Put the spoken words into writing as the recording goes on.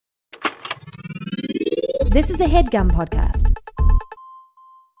This is a HeadGum podcast.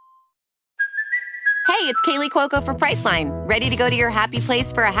 Hey, it's Kaylee Cuoco for Priceline. Ready to go to your happy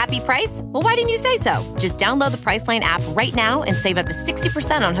place for a happy price? Well, why didn't you say so? Just download the Priceline app right now and save up to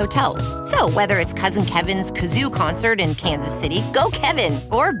 60% on hotels. So whether it's Cousin Kevin's Kazoo Concert in Kansas City, go Kevin,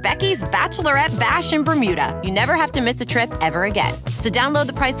 or Becky's Bachelorette Bash in Bermuda, you never have to miss a trip ever again. So download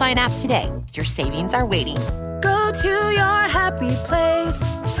the Priceline app today. Your savings are waiting. Go to your happy place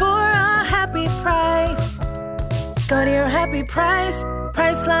for a happy price. Go to your happy price,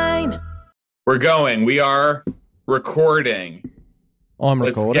 Priceline. We're going. We are recording. Oh, I'm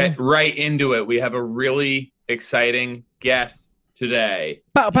Let's recording. get right into it. We have a really exciting guest today.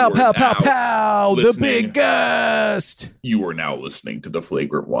 Pow, pow, pow, pow, pow. The listening. big guest. You are now listening to the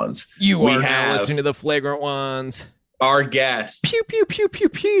Flagrant Ones. You We are now have listening to the Flagrant Ones. our guest, Pew, pew, pew, pew,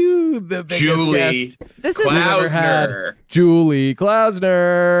 pew. The biggest Julie guest This is Klausner. Julie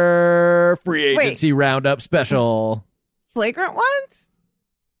Klausner. Free agency roundup special. Flagrant Ones?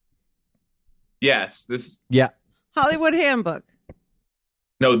 Yes, this. Yeah. Hollywood Handbook.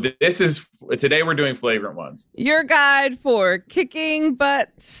 No, this is today. We're doing Flagrant Ones. Your guide for kicking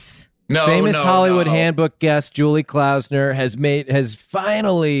butts. No, Famous no, Hollywood no. Handbook guest Julie Klausner has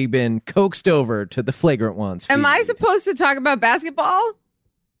finally been coaxed over to the Flagrant Ones. Am I feed. supposed to talk about basketball?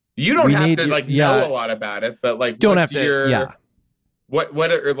 You don't We have need to you- like yeah. know a lot about it, but like, Don't what's have to. Your, Yeah.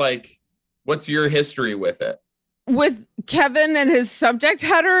 What are like? What's your history with it? With Kevin and his subject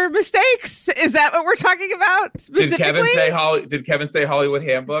header mistakes? Is that what we're talking about Did specifically? Kevin say Hollywood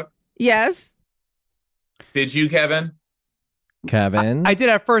Handbook? Yes. Did you, Kevin? Kevin? I did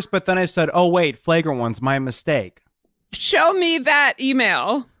at first, but then I said, oh, wait, Flagrant One's my mistake. Show me that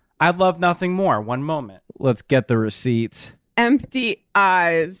email. I'd love nothing more. One moment. Let's get the receipts. Empty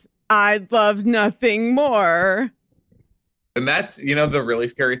eyes. I'd love nothing more. And that's, the really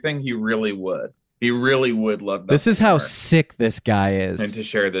scary thing. He really would. He really would love that. This is how sick this guy is. And to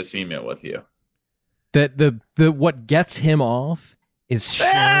share this email with you. That the what gets him off is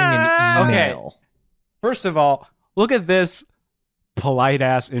sharing an Okay. email. First of all, look at this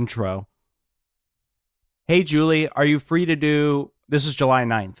polite-ass intro. Hey, Julie, are you free to do... This is July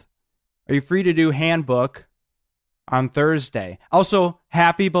 9th. Are you free to do Handbook on Thursday? Also,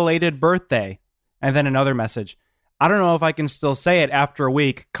 happy belated birthday. And then another message. I don't know if I can still say it after a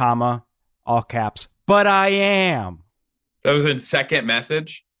week, comma, all caps, but I am. That was a second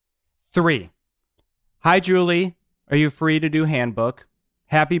message. 3. Hi, Julie. Are you free to do Handbook?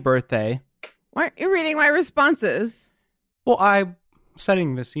 Happy birthday. Why aren't you reading my responses? Well, I'm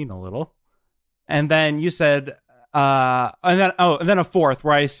setting the scene a little. And then you said, and then a fourth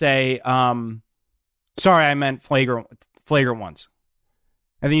where I say, sorry, I meant flagrant ones.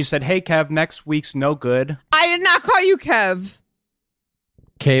 And then you said, hey, Kev, next week's no good. I did not call you Kev.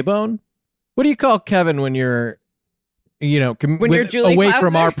 K-Bone? What do you call Kevin when you're, When you're Julie away Klausner?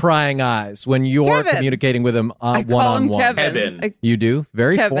 from our prying eyes, when you're Kevin. communicating with him I call him one-on-one? Kevin. Kevin. You do?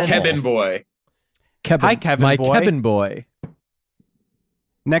 Very Kevin. formal. Kevin boy. Kevin. Hi, Kevin My boy. Kevin boy.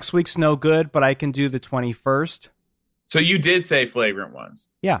 Next week's no good, but I can do the 21st. So you did say Flagrant Ones.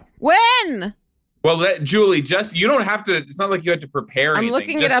 Yeah. When? Well, Julie, you don't have to. It's not like you had to prepare I'm anything.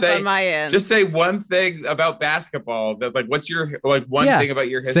 looking Just it up say, on my end. Just say one thing about basketball. That what's your one Yeah. thing about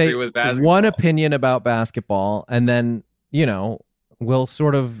your history Say with basketball? one opinion about basketball, and then, we'll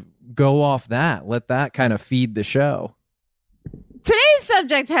sort of go off that. Let that kind of feed the show. Today's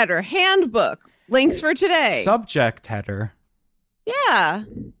subject header, handbook. Links for today. Subject header. Yeah.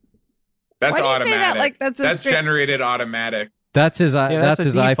 That's Why do you automatic. say that like that's a straight... generated automatic. That's his that's a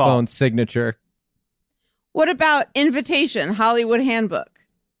his default. iPhone signature. What about invitation, Hollywood Handbook?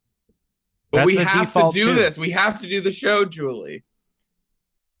 But That's we the have to default, do too. this. We have to do the show, Julie.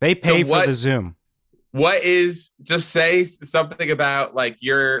 They pay So for the Zoom. What is? Just say something about like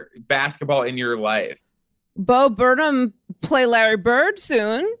your basketball in your life. Bo Burnham play Larry Bird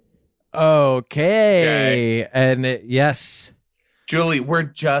soon. Okay. And yes, Julie, we're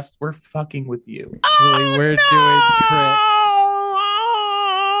fucking with you. Julie, we're doing tricks.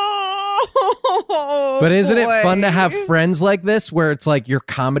 Oh, But isn't it boy. fun to have friends like this where it's like your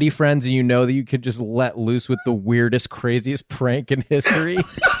comedy friends and you know that you could just let loose with the weirdest, craziest prank in history?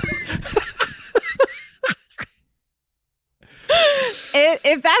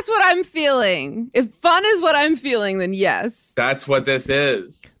 If that's what I'm feeling, if fun is what I'm feeling, then yes. That's what this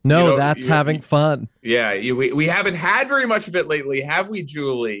is. No, that's having fun. Yeah, we haven't had very much of it lately, have we,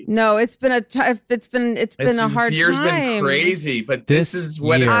 Julie? No, it's been a tough. It's been a hard This year's time. been crazy, but this This is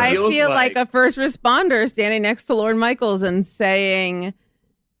what it year. I feels feel like a first responder standing next to Lorne Michaels and saying,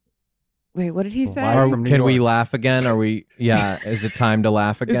 Wait, what did he say? Live from New Can we York. laugh again? Are we? Yeah. Is it time to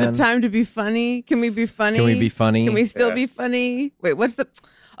laugh again? Is it time to be funny? Can we be funny? Can we be funny? Can we still be funny? Wait, what's the?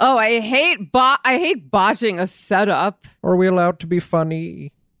 Oh, I hate botching a setup. Are we allowed to be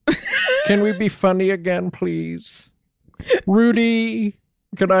funny? Can we be funny again, please? Rudy,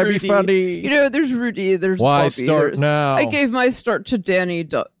 can I be funny? You know, there's Rudy. There's Why Bobby. start there's, now? I gave my start to Danny,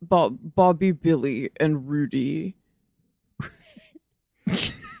 Bobby, Billy, and Rudy.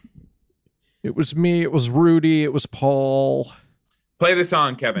 It was me. It was Rudy. It was Paul. Play the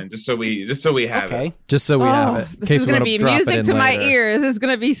song, Kevin, just so we have it. Just so we have it. In This case is we going to wanna be drop it music in to my later. ears. This is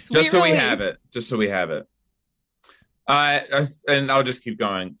going to be sweet. Just so we relief. have it. Just so we have it. And I'll just keep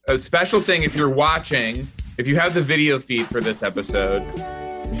going. A special thing if you're watching, if you have the video feed for this episode,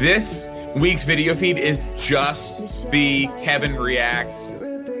 this week's video feed is just the Kevin Reacts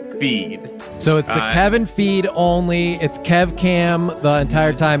feed. So it's the Kevin feed only. It's Kev Cam the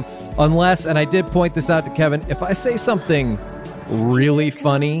entire time. Unless, and I did point this out to Kevin, if I say something really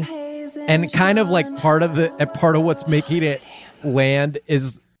funny and kind of like part of what's making it land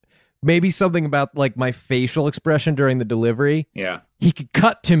is maybe something about like my facial expression during the delivery. Yeah. He could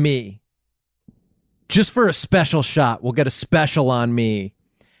cut to me just for a special shot. We'll get a special on me.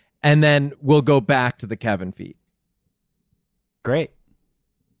 And then we'll go back to the Kevin feed. Great.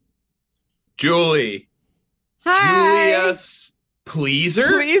 Julie. Hi. Julius Pleaser?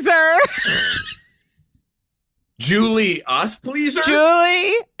 Pleaser. Julie Us Pleaser?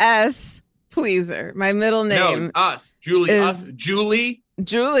 Julie S. Pleaser. My middle name. No, us. Julie is- Us. Julie.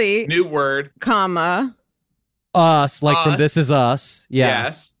 Julie, New word. comma. Us, like from Us. This Is Us. Yeah.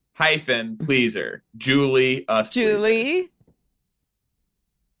 Yes. Hyphen Pleaser. Julie Us Pleaser. Julie.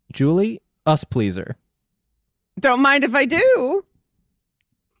 Julie, Us Pleaser. Don't mind if I do.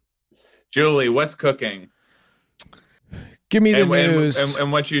 Julie, what's cooking? Give me the And news.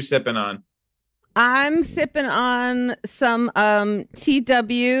 what you sipping on? I'm sipping on some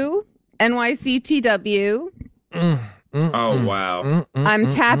TW, NYC TW. Oh, wow. I'm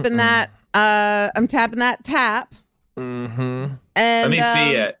tapping that. I'm tapping that tap. Mm-hmm. And Let me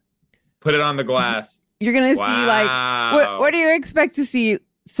see it. Put it on the glass. You're gonna see like what do you expect to see?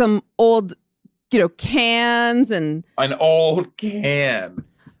 Some old, cans and An old can.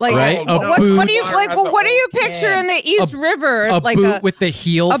 like Right? Oh, A what boot. do you like? Well, what do you picture in the East River? A like boot with the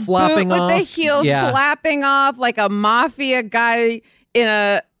heel a flopping boot off. with the heel Yeah. flapping off, like a mafia guy in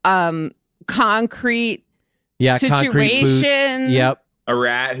a concrete Yeah, concrete boots. situation. Yep. A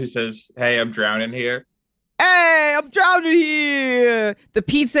rat who says, "Hey, I'm drowning here." Hey, I'm drowning here. The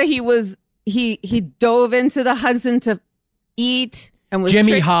pizza he dove into the Hudson to eat and was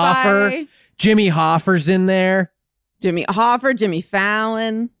Jimmy tricked Hoffer. by Jimmy Hoffer's in there. Jimmy Hoffer, Jimmy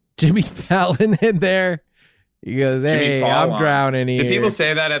Fallon. Jimmy Fallon in there. He goes, Jimmy hey, Fallon. I'm drowning here. Did people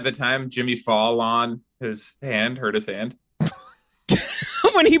say that at the time? Jimmy fall on his hand, hurt his hand.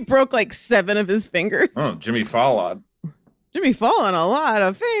 When he broke like 7 of his fingers. Oh, Jimmy fall on. Jimmy falling a lot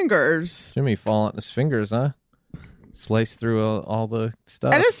of fingers. Jimmy fall on his fingers, huh? Slice through all the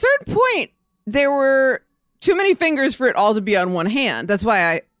stuff. At a certain point, there were too many fingers for it all to be on one hand. That's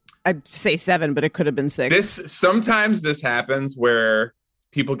why I say 7, but it could have been 6. Sometimes this happens where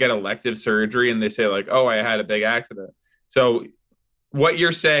people get elective surgery and they say like, "Oh, I had a big accident." So what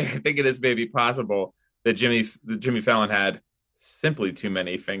you're saying, I think it is maybe possible that Jimmy Fallon had simply too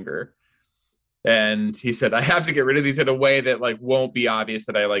many finger. And he said, "I have to get rid of these in a way that like won't be obvious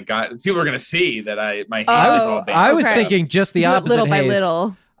that I like got people are going to see that my hand is all big." I was Okay. thinking just the opposite. Little by Hayes.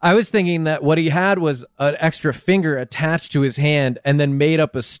 little. I was thinking that what he had was an extra finger attached to his hand and then made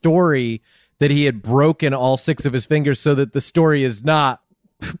up a story that he had broken all 6 of his fingers so that the story is not,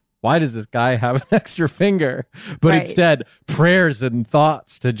 why does this guy have an extra finger? But Right. instead, prayers and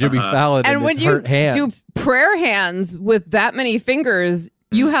thoughts to Jimmy Fallon And and when his you hurt hand. do prayer hands with that many fingers,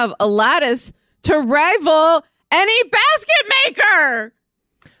 you have a lattice to rival any basket maker.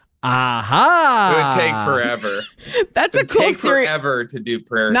 Aha! It would take forever. That's It a would cool take theory. forever to do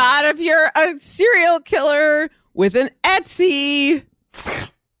prayer. Not if you're a serial killer with an Etsy.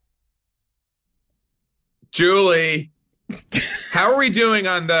 Julie, how are we doing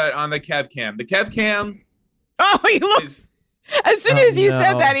on the Kev Cam? The Kev Cam Oh, he looks. is As soon Oh, as you no.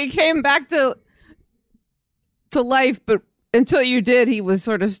 said that, he came back to life. But until you did, he was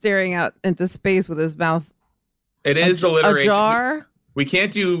sort of staring out into space with his mouth alliteration. ajar. We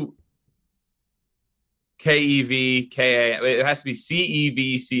can't do KEVKA. It has to be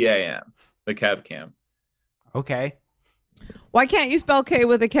CEVCAM. The Kev Cam. Okay. Why can't you spell K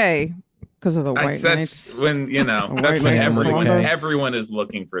with a K? Because of the white That's knights. when White that's when knights of everyone Columbus. everyone is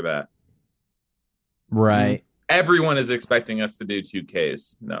looking for that. Right. Everyone is expecting us to do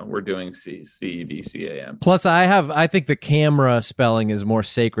 2Ks. No, we're doing C-E-V-C-A-M. Plus, I think the camera spelling is more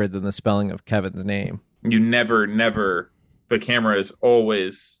sacred than the spelling of Kevin's name. You never, the camera is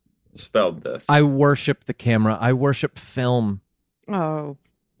always spelled this. I worship the camera. I worship film. Oh,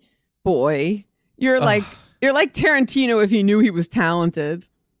 boy. You're like Tarantino if you knew he was talented.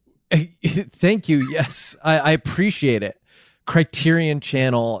 Thank you. Yes, I appreciate it. Criterion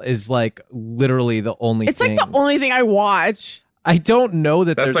Channel is like literally the only It's thing. like the only thing I watch. I don't know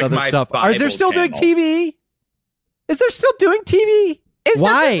that That's there's like other my stuff. Are there Bible still doing channel. TV? Is there still doing TV? It's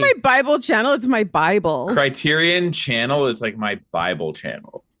Why? not just my Bible channel, it's my Bible. Criterion Channel is like my Bible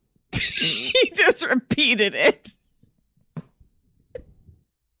channel. He just repeated it.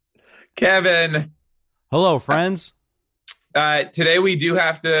 Kevin, Hello, friends. today we do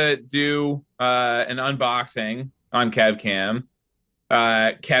have to do an unboxing on KevCam.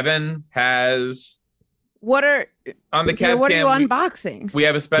 Kevin has What are on the KevCam. what are you unboxing? We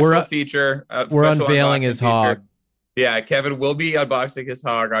have a special We're- feature. We're special unveiling unboxing his feature. hog. Yeah, Kevin will be unboxing his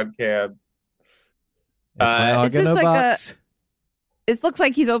hog on cam. It's my hog Is in this a like box. It looks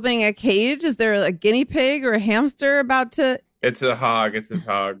like he's opening a cage. Is there a guinea pig or a hamster about to It's a hog. It's his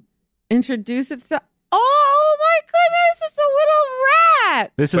hog. introduce itself? Oh my goodness, it's a little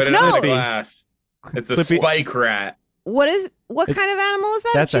rat. This Put is it in the Clippy. glass. It's a Clippy. spike rat. What It's- kind of animal is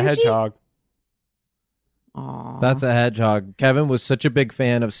that? That's a Chinchi? hedgehog. Aw. That's a hedgehog. Kevin was such a big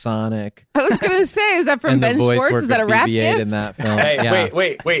fan of Sonic. I was gonna say, is that from And Ben the voice Schwartz? work Is that a of rap BB-8 gift? in that film. Hey, Yeah.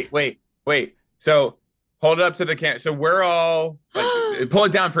 wait. So hold it up to the camera. So we're all pull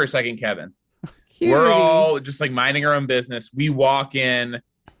it down for a second, Kevin. Cutie. We're all just like minding our own business. We walk in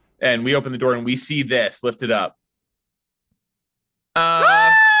and we open the door and we see this lifted up.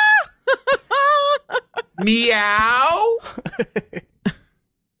 Meow.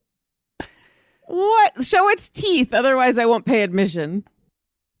 What? Show its teeth, otherwise I won't pay admission.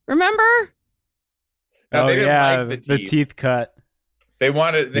 Remember? No, Oh they didn't yeah, like the teeth cut. They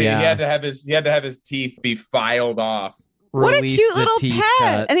wanted. Yeah. He had to have his teeth be filed off. What a Release cute the little teeth pet.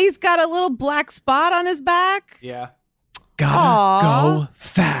 cut. And he's got a little black spot on his back. Yeah. Gotta Aw. go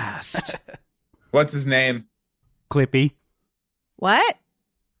fast. What's his name? Clippy. What?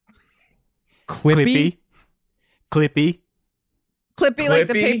 Clippy? Clippy. Clippy, like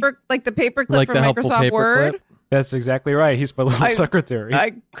the Clippy? paper clip Like from the helpful Microsoft paper Word. clip? That's exactly right. He's my little I- secretary.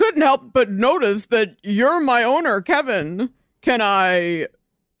 I couldn't help but notice that you're my owner, Kevin. Can I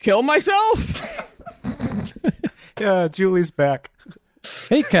kill myself? Yeah, Julie's back.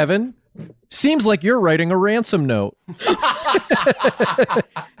 Hey, Kevin. Seems like you're writing a ransom note. Hey,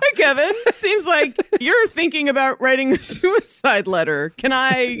 Kevin. Seems like you're thinking about writing a suicide letter. Can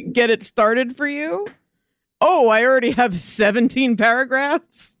I get it started for you? Oh, I already have 17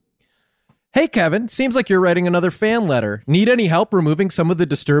 paragraphs. Hey, Kevin. Seems like you're writing another fan letter. Need any help removing some of the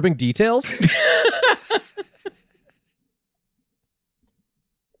disturbing details?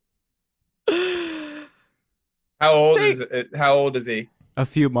 How old is he? A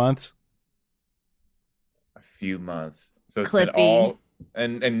few months. A few months. So it's Clippy. been all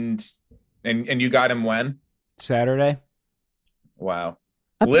and you got him when? Saturday. Wow.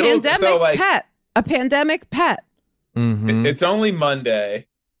 A pandemic so, like, pet. A pandemic pet. Mhm. It's only Monday.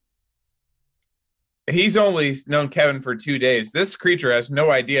 He's only known Kevin for 2 days. This creature has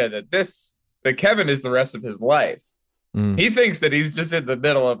no idea that Kevin is the rest of his life. Mm. He thinks that he's just in the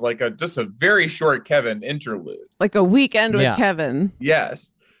middle of like just a very short Kevin interlude. Like a weekend with Yeah. Kevin.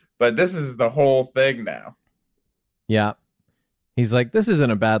 Yes. But this is the whole thing now. Yeah. He's like, this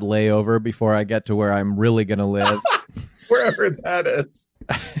isn't a bad layover before I get to where I'm really going to live. Wherever that is.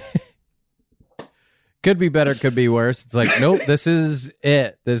 Could be better, could be worse. It's like, nope, this is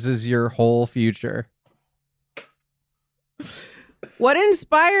it. This is your whole future. What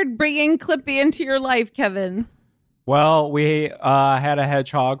inspired bringing Clippy into your life, Kevin? Well, we had a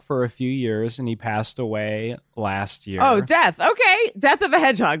hedgehog for a few years, and he passed away last year. Oh, death. Okay. Death of a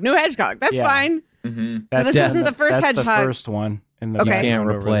hedgehog. New hedgehog. That's Yeah. fine. Mm-hmm. This isn't the first that's hedgehog. the first one in the Okay. You background can't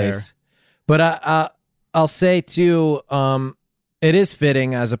over replace. there. But I'll say, too, it is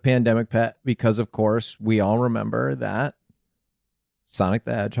fitting as a pandemic pet because, of course, we all remember that Sonic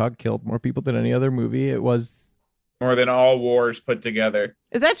the Hedgehog killed more people than any other movie. It was More than all wars put together.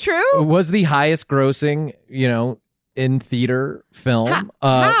 Is that true? the highest grossing, in theater film.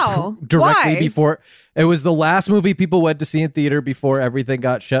 How? Directly Why? before. It was the last movie people went to see in theater before everything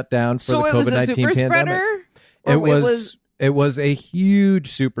got shut down for So the it was a COVID-19 super pandemic. spreader? Or It was a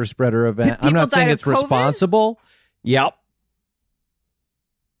huge super spreader event. I'm people not saying died it's of COVID? responsible. Yep.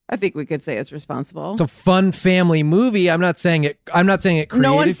 I think we could say it's responsible. It's a fun family movie. I'm not saying it created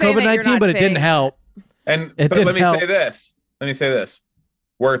No one's saying that you're COVID-19, not but it didn't saying help. But didn't let me help. say this.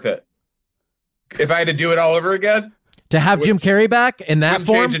 Worth it. If I had to do it all over again, To have Jim Carrey back in that wouldn't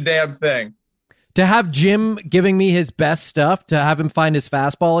form, change a damn thing. to have Jim giving me his best stuff, to have him find his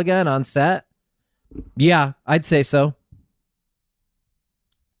fastball again on set. Yeah, I'd say so.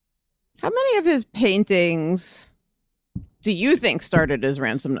 How many of his paintings do you think started as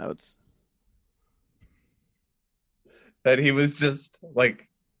ransom notes? That he was just like,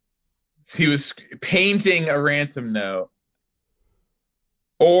 he was painting a ransom note.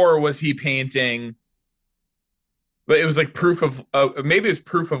 Or was he painting, but it was like proof of, maybe it was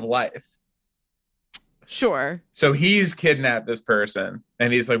proof of life. Sure. So he's kidnapped this person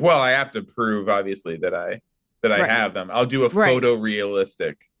and he's like, well, I have to prove obviously that I Right. have them. I'll do a Right.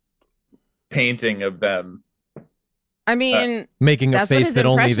 photorealistic painting of them. I mean, Making a that's what face his that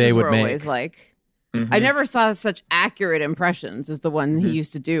only they impressions would were make. always like. Mhm. I never saw such accurate impressions as the one he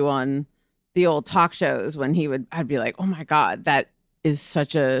used to do on the old talk shows when I'd be like, oh my God, that is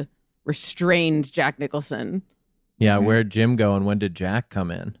such a restrained Jack Nicholson. Yeah, where'd Jim go and when did Jack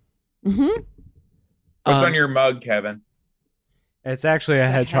come in? Mm-hmm. What's on your mug, Kevin? It's actually a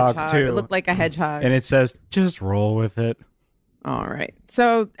hedgehog too. It looked like a hedgehog. And it says, just roll with it. All right.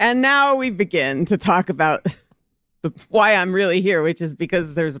 So, and now we begin to talk about why I'm really here, which is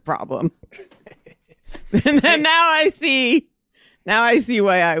because there's a problem. And now I see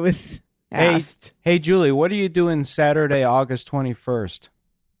why I was asked. Hey, Julie, what are you doing Saturday, August 21st?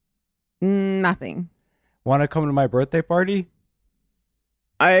 Nothing. Want to come to my birthday party?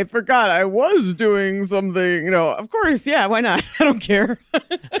 I forgot I was doing something. Of course. Yeah, why not? I don't care.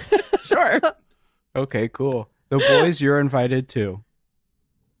 Sure. Okay, cool. The boys, you're invited too.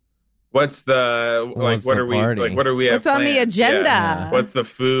 What's the What's what the are we party? like? What are we? What's on the planned? agenda? Yeah. What's the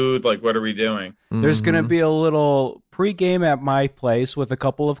food? Like, what are we doing? There's going to Mhm. be a little pregame at my place with a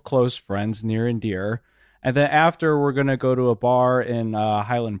couple of close friends, near and dear. And then after, we're going to go to a bar in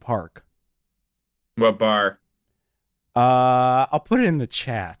Highland Park. What bar? I'll put it in the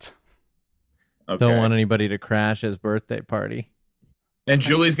chat. Okay. Don't want anybody to crash his birthday party. And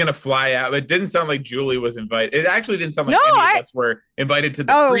Julie's gonna fly out. It didn't sound like Julie was invited. It actually didn't sound like No, any of us were invited to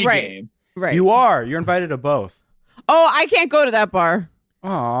the pregame. Right. You are. You're invited to both. Oh, I can't go to that bar.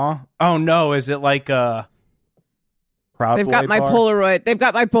 Aw. Oh, no. Is it like a Proud They've Boy got my bar? Polaroid. They've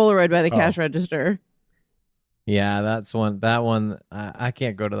got my Polaroid by the cash register. Yeah, that's one. That one, I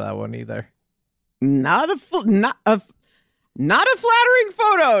can't go to that one either. Not a flattering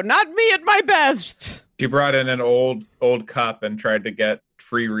photo. Not me at my best. She brought in an old cup and tried to get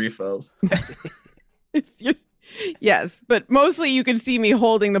free refills. Yes, but mostly you can see me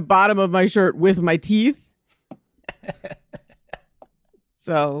holding the bottom of my shirt with my teeth.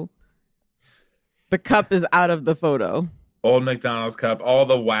 So the cup is out of the photo. Old McDonald's cup, all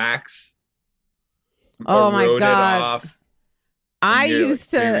the wax. Oh my eroded God. Off. I And you're used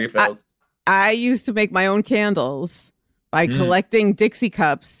free to refills. I used to make my own candles by collecting Dixie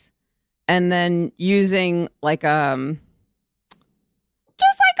cups and then using like just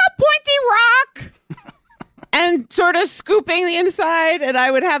like a pointy rock and sort of scooping the inside, and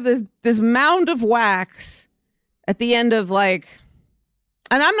I would have this mound of wax at the end of and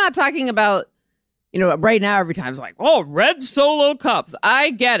I'm not talking about right now every time it's like, oh, red Solo cups.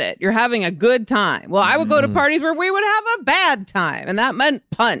 I get it. You're having a good time. Well, I would go to parties where we would have a bad time, and that meant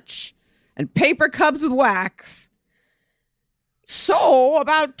punch and paper cups with wax. So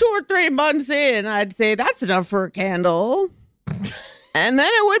about 2 or 3 months in, I'd say that's enough for a candle. And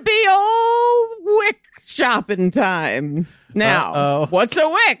then it would be old wick shopping time. Now, what's a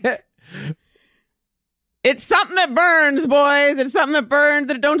wick? It's something that burns, boys. It's something that burns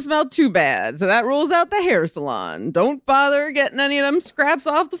that it don't smell too bad. So that rules out the hair salon. Don't bother getting any of them scraps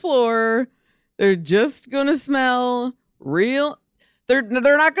off the floor. They're just going to smell real. They're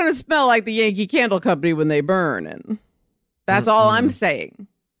not going to smell like the Yankee Candle Company when they burn. And that's all I'm saying.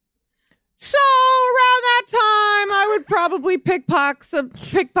 So around that time, I would probably pickpocket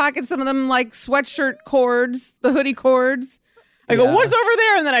some of them like sweatshirt cords, the hoodie cords. I go, what's over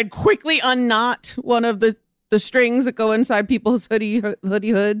there? And then I'd quickly unknot one of the strings that go inside people's hoodie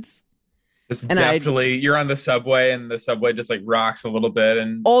hoods. Just and definitely, you're on the subway and the subway just like rocks a little bit,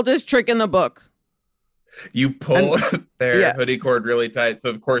 and oldest trick in the book. You pull their hoodie cord really tight, so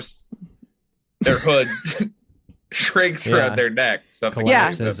of course their hood shrinks around their neck.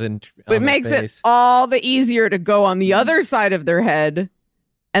 Collapses it makes it all the easier to go on the other side of their head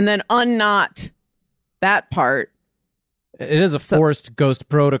and then unknot that part. It is a forced ghost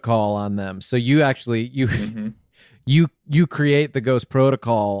protocol on them. So you actually you create the ghost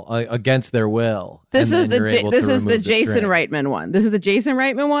protocol against their will. This is the Jason Reitman one. This is the Jason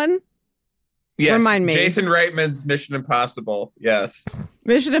Reitman one. Yes, Remind me. Jason Reitman's Mission Impossible. Yes.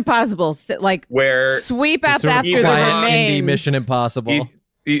 Mission Impossible. Like where sweep up after the indie Mission Impossible.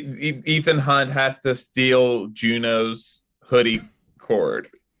 Ethan Hunt has to steal Juno's hoodie cord.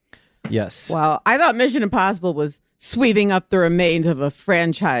 Yes. Wow. I thought Mission Impossible was sweeping up the remains of a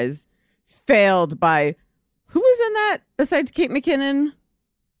franchise failed by who was in that besides Kate McKinnon?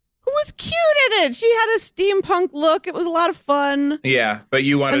 Who was cute in it? She had a steampunk look. It was a lot of fun. Yeah, but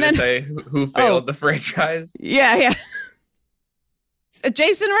you wanted to say who failed the franchise? Yeah.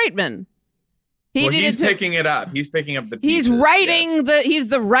 Jason Reitman. He's picking it up. He's picking up the pieces. He's writing he's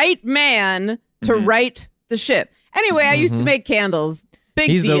the right man to right the ship. Anyway, I used to make candles.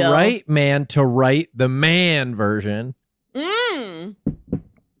 He's deal. the right man to write the man version.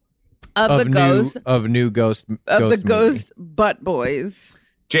 Of the Ghost Ghost Butt Boys.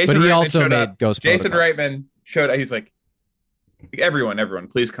 Jason but he Reitman also made up. Ghost Jason Protocol. Reitman showed up. He's like, everyone,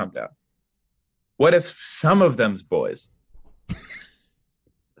 please come down. What if some of them's boys?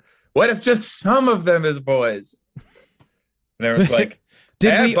 What if just some of them is boys? And everyone's like,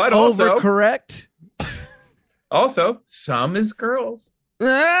 did we overcorrect? Also, some is girls.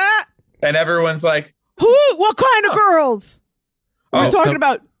 And everyone's like, who? What kind of girls? Are we talking so-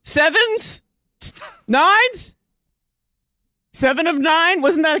 about 7s? 9s? 7 of 9?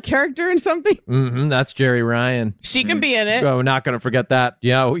 Wasn't that a character in something? That's Jerry Ryan. She can be in it. Oh, we're not going to forget that.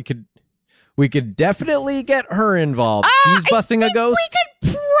 Yeah, we could definitely get her involved. She's busting a ghost. We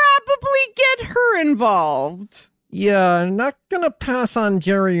could probably get her involved. Yeah, I'm not going to pass on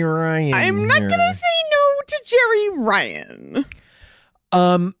Jerry Ryan. I'm not going to say no to Jerry Ryan.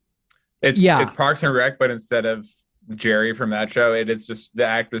 It's Parks and Rec, but instead of Jerry from that show, it is just the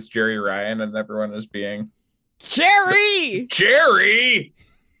actress Jerry Ryan, and everyone is being Jerry,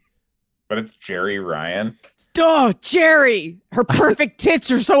 but it's Jerry Ryan. Oh, Jerry! Her perfect tits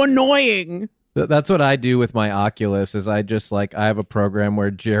are so annoying. That's what I do with my Oculus. Is I just I have a program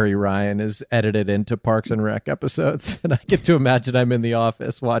where Jerry Ryan is edited into Parks and Rec episodes, and I get to imagine I'm in the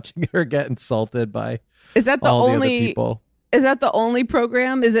office watching her get insulted by. Is that the all only the other people? Is that the only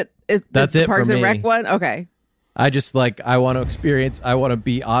program? Is it? That's it Parks for and me. Rec one? Okay. I just I want to experience. I want to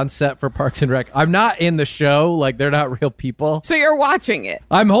be on set for Parks and Rec. I'm not in the show. They're not real people. So you're watching it.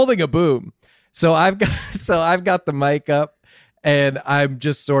 I'm holding a boom. So I've got the mic up, and I'm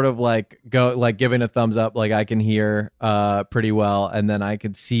just sort of giving a thumbs up. I can hear pretty well, and then I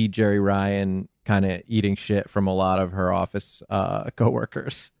could see Jerry Ryan kind of eating shit from a lot of her office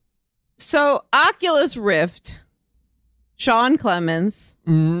coworkers. So Oculus Rift, Sean Clemens.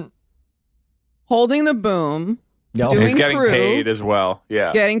 Holding the boom. He's getting paid as well.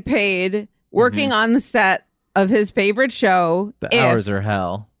 Yeah. Getting paid. Working on the set of his favorite show. The hours are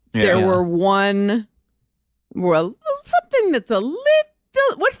hell. There were something that's a little...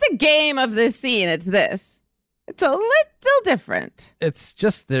 What's the game of this scene? It's this. It's a little different. It's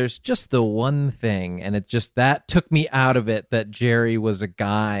just, there's just the one thing, and it just, that took me out of it, that Jerry was a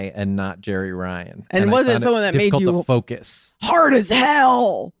guy and not Jerry Ryan. And wasn't someone that made you to focus. Hard as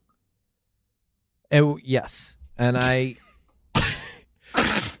hell. Yes, and I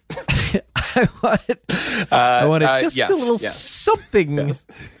wanted just a little something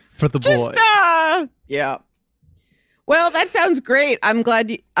for the boy. Yeah. Well, that sounds great. I'm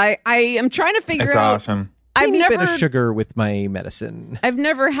glad. I am trying to figure out. It's awesome. I've never bit of sugar with my medicine. I've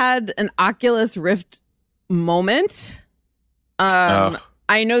never had an Oculus Rift moment. I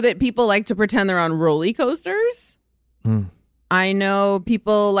know that people like to pretend they're on roller coasters. I know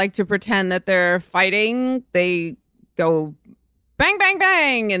people like to pretend that they're fighting. They go bang, bang,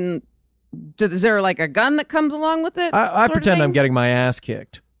 bang. And is there a gun that comes along with it? I pretend I'm getting my ass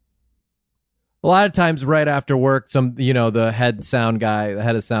kicked. A lot of times right after work, the head of sound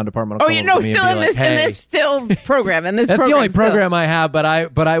department. Still in this still program. In this that's the only program still. I have, but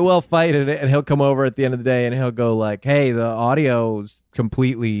I will fight it, and he'll come over at the end of the day and he'll go hey, the audio's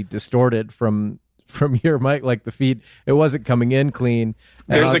completely distorted from your mic, the feed, it wasn't coming in clean.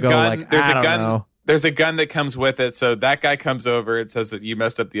 There's a gun. There's a gun that comes with it. So that guy comes over. It says that you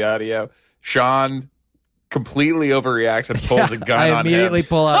messed up the audio. Sean completely overreacts and pulls a gun on him. I immediately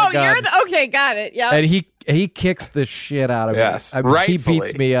pull out a gun. Okay, got it. Yeah. And he kicks the shit out of me. Yes, he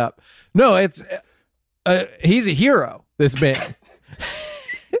beats me up. No, it's he's a hero, this man.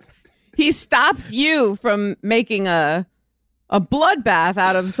 He stops you from making a bloodbath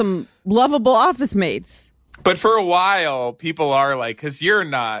out of some lovable office mates. But for a while, people are because you're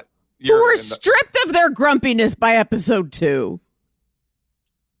not. Who were stripped of their grumpiness by episode 2.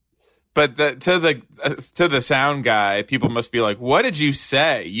 But to the sound guy, people must be like, "What did you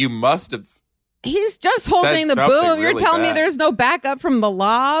say? You must have." He's just holding the boom. You're telling me there's no backup from the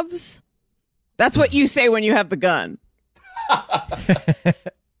lavs? That's what you say when you have the gun.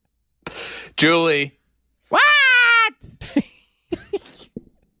 Julie. What?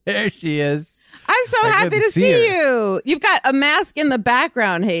 There she is. I'm so happy to see you. You've got a mask in the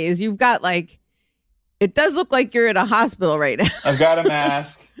background, Hayes. You've got it does look like you're in a hospital right now. I've got a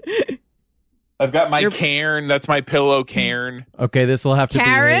mask. I've got my cairn. That's my pillow cairn. Okay, this will have to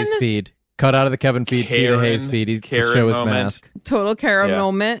Karen? be Hayes feed. Cut out of the Kevin feed, see the Hayes feed. He's to show his mask. Total Karen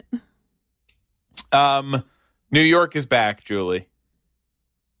moment. New York is back, Julie.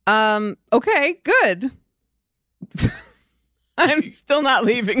 Okay, good. I'm still not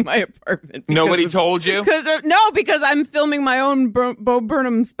leaving my apartment. Nobody told you? Because I'm filming my own Bo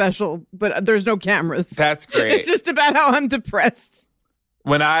Burnham special, but there's no cameras. That's great. It's just about how I'm depressed.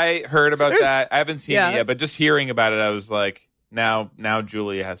 When I heard about that, I haven't seen it yet, but just hearing about it, I was like, now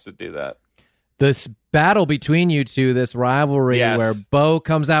Julie has to do that. This battle between you two, this rivalry where Bo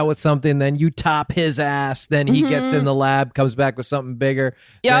comes out with something, then you top his ass, then he gets in the lab, comes back with something bigger.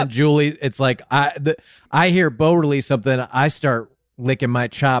 Then Julie, it's like I hear Bo release something, I start licking my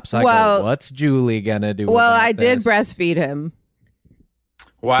chops. I go, what's Julie gonna do? Well, I did breastfeed him.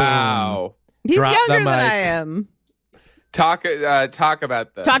 Wow, he's younger than I am. Talk about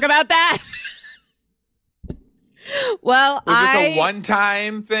this. Talk about that. Well, was this a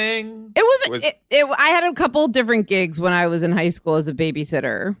one-time thing? It was. I had a couple different gigs when I was in high school as a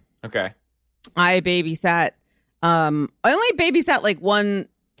babysitter. Okay. I babysat. I only babysat one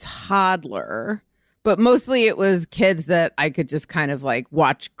toddler, but mostly it was kids that I could just kind of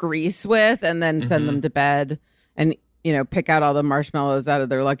watch Grease with, and then send them to bed, and pick out all the marshmallows out of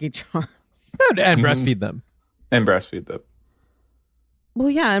their Lucky Charms and breastfeed them. And breastfeed them.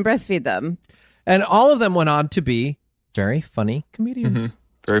 Well, yeah, and breastfeed them. And all of them went on to be very funny comedians. Mm-hmm.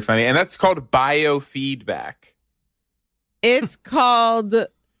 Very funny. And that's called biofeedback. It's called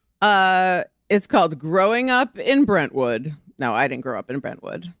Growing Up in Brentwood. No, I didn't grow up in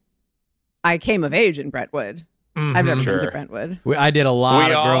Brentwood. I came of age in Brentwood. I've never been to Brentwood. I did a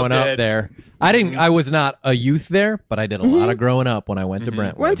lot of growing up there. I was not a youth there, but I did a lot of growing up when I went to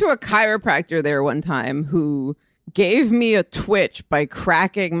Brentwood. Went to a chiropractor there one time who gave me a twitch by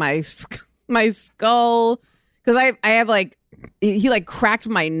cracking my skull, because I have he cracked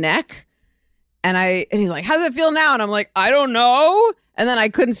my neck, and he's like, how does it feel now? And I'm like, I don't know. And then I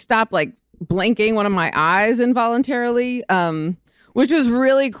couldn't stop blinking one of my eyes involuntarily, which was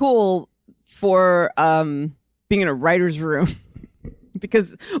really cool for being in a writer's room.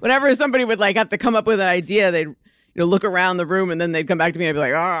 Because whenever somebody would have to come up with an idea, they'd look around the room, and then they'd come back to me and I'd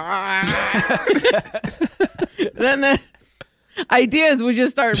be like, then the ideas would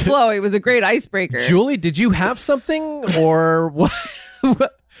just start flowing. It was a great icebreaker. Julie, did you have something, or what?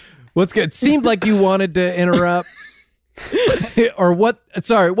 What's good? It seemed like you wanted to interrupt. Or what?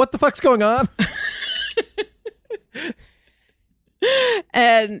 Sorry, what the fuck's going on?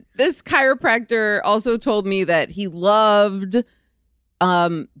 And this chiropractor also told me that he loved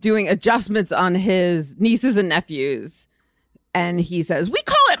doing adjustments on his nieces and nephews. And he says, we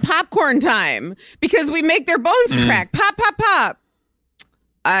call it popcorn time because we make their bones crack. Pop, pop, pop.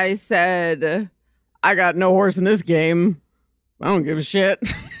 I said, I got no horse in this game. I don't give a shit.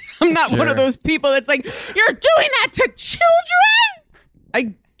 I'm not one of those people that's like, you're doing that to children?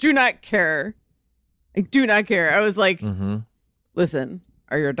 I do not care. I do not care. I was like, listen,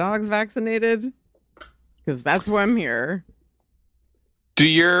 are your dogs vaccinated? Because that's why I'm here. Do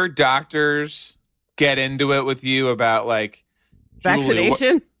your doctors get into it with you about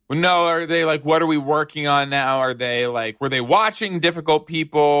vaccination? No, are they what are we working on now? Are they were they watching Difficult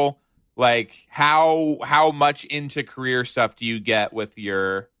People? How much into career stuff do you get with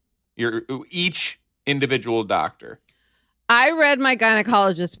your each individual doctor? I read my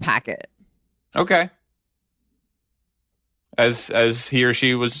gynecologist packet. Okay. As he or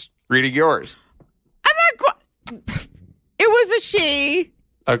she was reading yours. I'm not it was a she.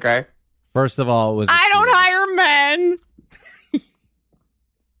 Okay. First of all, it was I don't hire men.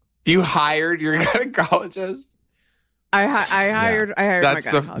 You hired your gynecologist? I hired my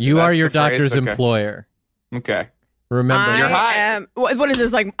gynecologist. You are your doctor's employer. Okay. Remember, you're hired. What is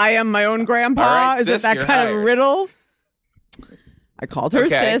this, I am my own grandpa? Right, is it that kind hired. of riddle? I called her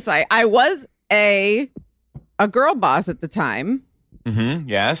sis. I was a girl boss at the time.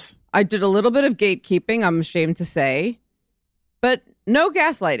 Yes. I did a little bit of gatekeeping, I'm ashamed to say, but no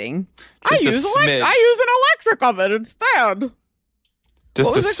gaslighting. I use an electric oven instead.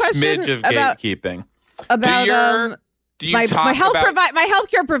 Just a smidge of gatekeeping. About do you talk my about my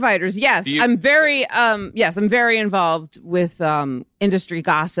healthcare providers? Yes, I'm very involved with industry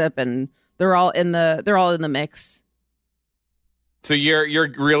gossip, and they're all in the mix. So you're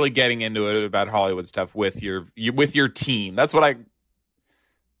really getting into it about Hollywood stuff with your team. That's what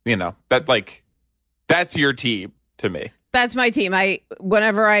that's your team to me. That's my team.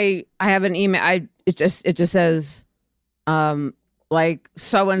 Whenever I have an email, it just says like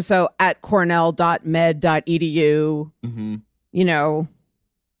so and so at cornell.med.edu. Mm-hmm. You know,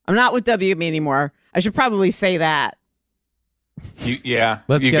 I'm not with WME anymore. I should probably say that.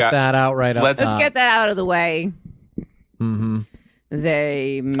 Let's get that out right up. Let's get that out of the way. Mm-hmm.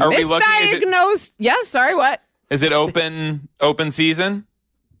 They misdiagnosed. Yeah, sorry, what? Is it open season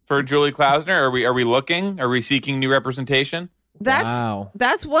for Julie Klausner? Are we looking? Are we seeking new representation?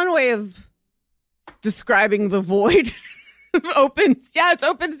 That's one way of describing the void. Open. Yeah, it's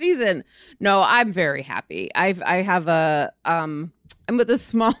open season. No, I'm very happy. I'm with a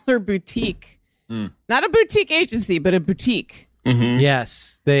smaller boutique. Not a boutique agency, but a boutique. Mm-hmm.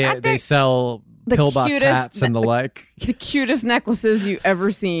 Yes, they sell pillbox hats and the like. The cutest necklaces you've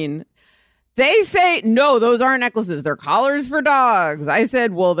ever seen. They say, no, those aren't necklaces. They're collars for dogs. I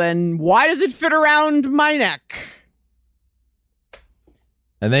said, well, then why does it fit around my neck?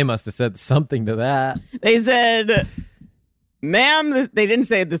 And they must have said something to that. They said, ma'am, they didn't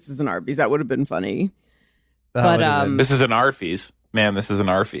say this is an Arby's. That would have been funny. This is an Arby's. Ma'am, this is an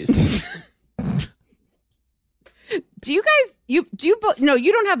Arby's. Do you guys, no,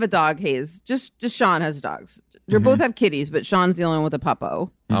 you don't have a dog, Hayes. Just Sean has dogs. You both have kitties, but Sean's the only one with a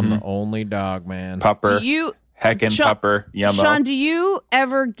puppo. I'm the only dog, man. Pupper. Pupper. Yummo. Sean, do you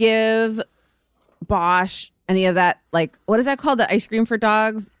ever give Bosch any of that, like, what is that called? The ice cream for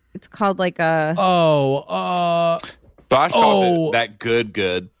dogs? It's called like a... Bosch calls it that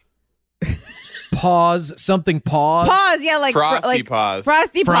good. Paws, something paws. Paws, yeah, like... Frosty Paws.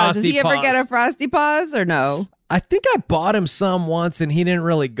 Frosty Paws. Does he ever get a Frosty Paws or no? I think I bought him some once and he didn't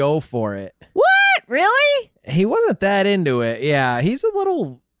really go for it. What? Really? He wasn't that into it. Yeah, he's a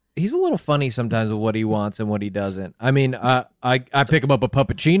little funny sometimes with what he wants and what he doesn't. I mean, I pick him up a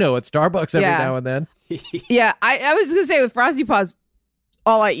puppuccino at Starbucks every now and then. Yeah, I was going to say with Frosty Paws,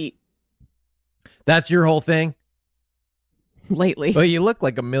 all I eat. That's your whole thing? Lately. Well, you look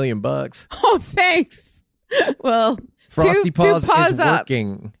like $1 million. Oh, thanks. Well, Frosty Paws two paws is up.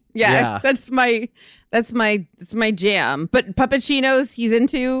 working. Yeah, that's my jam. But puppuccinos he's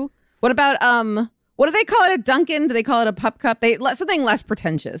into. What about what do they call it at Dunkin'? Do they call it a pup cup? Something less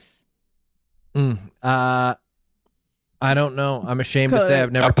pretentious. I don't know. I'm ashamed to say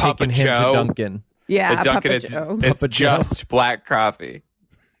I've never taken him to Dunkin'. Yeah, at Dunkin' it's just black coffee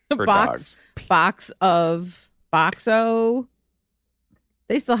for dogs. Box of Boxo.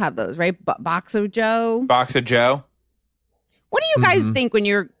 They still have those, right? Boxo Joe. Boxo Joe. What do you guys think when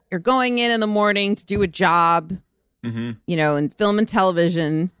you're going in the morning to do a job, you know, in film and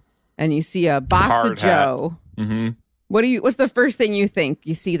television, and you see a box of Joe? Mm-hmm. What's the first thing you think?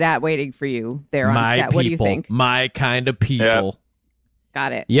 You see that waiting for you there on set. People, what do you think? My kind of people. Yep.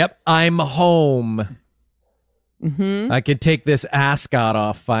 Got it. Yep, I'm home. Mm-hmm. I can take this ascot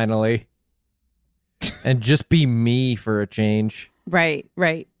off finally, and just be me for a change. Right.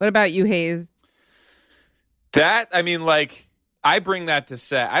 What about you, Hayes? I bring that to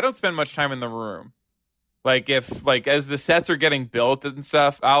set. I don't spend much time in the room. As the sets are getting built and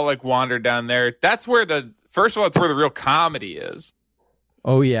stuff, I'll wander down there. That's where it's where the real comedy is.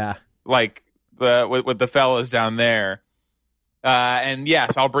 Oh yeah. With the fellas down there. And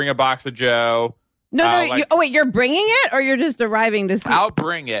yes, I'll bring a box of Joe. No. You're bringing it, or you're just arriving to see? I'll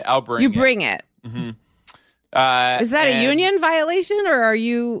bring it. You bring it. Mm-hmm. Is that a union violation, or are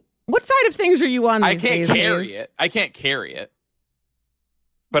you? What side of things are you on? I can't carry it.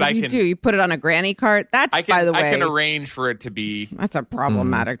 But I can. You put it on a granny cart. By the way, I can arrange for it to be. That's a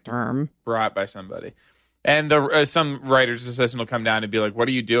problematic term. Brought by somebody, and some writer's assistant will come down and be like, "What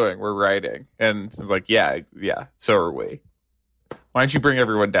are you doing? We're writing." And it's like, "Yeah. So are we. Why don't you bring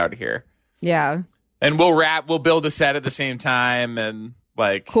everyone down here?" Yeah. And we'll build a set at the same time, and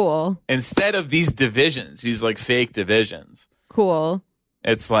cool. Instead of these divisions, these fake divisions. Cool.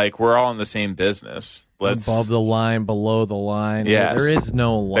 It's we're all in the same business. Above the line, below the line. Yes. There is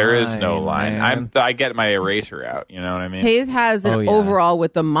no line. There is no line. Man. I get my eraser out. You know what I mean? Hayes has an overall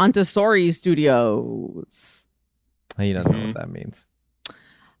with the Montessori Studios. He doesn't know what that means.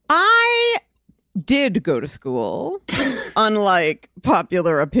 I did go to school, unlike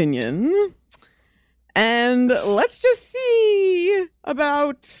popular opinion. And let's just see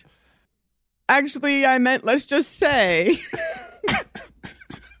about... Actually, I meant let's just say...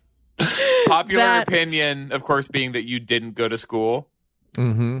 Popular opinion, of course, being that you didn't go to school.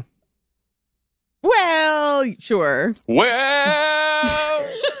 Mm-hmm. Well, sure. Well...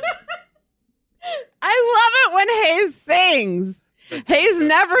 I love it when Hayes sings. Hayes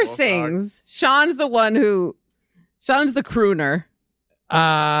never sings. Sean's the crooner.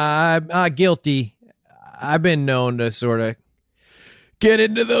 Guilty. I've been known to sort of get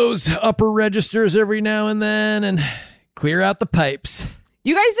into those upper registers every now and then and clear out the pipes.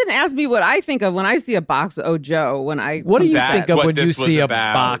 You guys didn't ask me what I think of when I see a box of Joe. What do you think of when you see a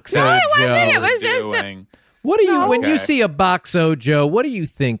box of Joe? It was just when you see a box of Joe? What do you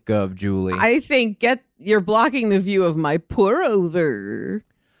think of, Julie? I think you're blocking the view of my pour over.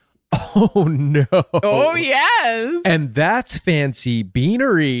 Oh no! Oh yes! And that's fancy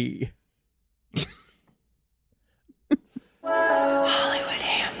beanery. Hollywood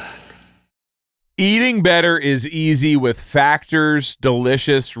Handbook. Eating better is easy with Factor's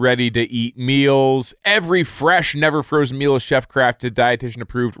delicious, ready-to-eat meals. Every fresh, never frozen meal is chef-crafted,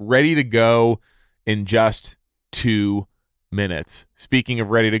 dietitian-approved, ready to go in just 2 minutes. Speaking of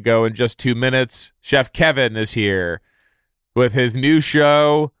ready to go in just 2 minutes, Chef Kevin is here with his new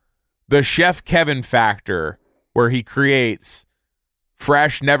show, The Chef Kevin Factor, where he creates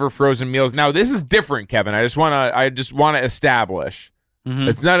fresh, never frozen meals. Now, this is different, Kevin. I just want to establish. Mm-hmm.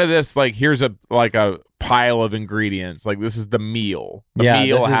 It's none of this like here's a pile of ingredients. Like this is the meal. The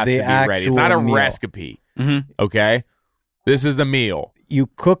meal has to be ready. It's not a recipe. Mm-hmm. Okay, this is the meal. You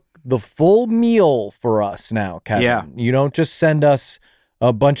cook the full meal for us now, Kevin. Yeah. You don't just send us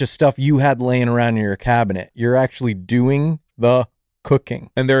a bunch of stuff you had laying around in your cabinet. You're actually doing the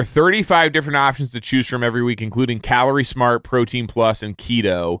cooking. And there are 35 different options to choose from every week, including Calorie Smart, Protein Plus, and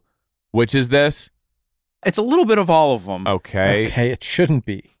Keto. Which is this? It's a little bit of all of them. Okay, it shouldn't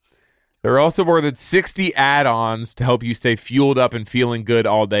be. There are also more than 60 add-ons to help you stay fueled up and feeling good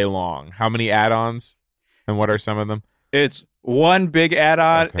all day long. How many add-ons? And what are some of them? It's one big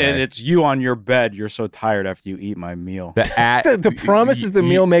add-on, and it's you on your bed. You're so tired after you eat my meal. The promise is the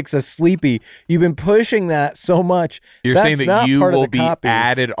meal makes us sleepy. You've been pushing that so much. You're That's saying that you part will of the be copy.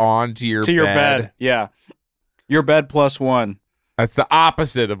 added on to your bed. Yeah. Your bed plus one. That's the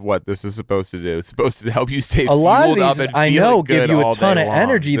opposite of what this is supposed to do. It's supposed to help you stay a lot fueled of up these, and I feeling know, good give you a all ton day of long.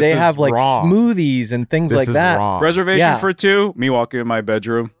 energy. This They is have like wrong. smoothies and things This like is that. wrong. Reservation for two, me walking in my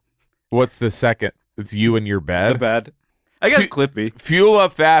bedroom. What's the second? It's you in your bed? The bed. I guess Clippy. Fuel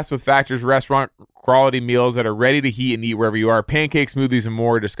up fast with Factor's restaurant quality meals that are ready to heat and eat wherever you are. Pancakes, smoothies, and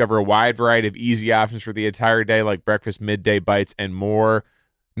more. Discover a wide variety of easy options for the entire day, like breakfast, midday bites, and more.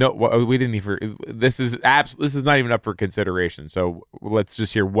 No, we didn't even. This is not even up for consideration. So let's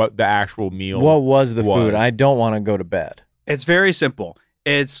just hear what the actual meal. What was the food? I don't want to go to bed. It's very simple.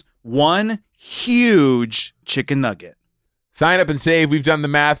 It's one huge chicken nugget. Sign up and save. We've done the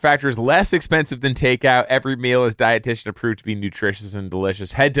math. Factor is less expensive than takeout. Every meal is dietitian approved to be nutritious and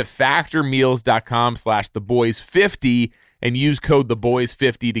delicious. Head to factormeals.com/theboys50 and use code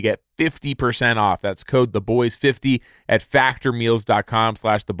theboys50 to get 50% off. That's code theboys50 at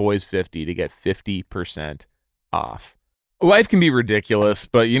factormeals.com/theboys50 to get 50% off. Life can be ridiculous,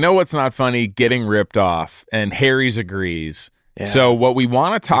 but you know what's not funny? Getting ripped off. And Harry's agrees. Yeah. So what we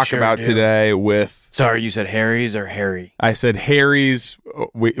want to talk about today with... Sorry, you said Harry's or Harry? I said Harry's.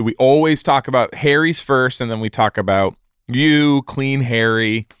 We always talk about Harry's first, and then we talk about you, Clean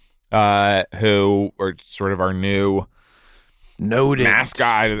Harry, who are sort of our new noted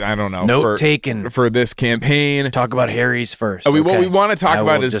mascot. I don't know. Note taken for this campaign. Talk about Harry's first. What we want to talk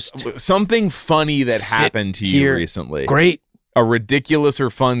about is something funny that happened to you recently. Great. A ridiculous or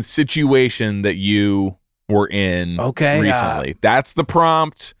fun situation that you were in recently. That's the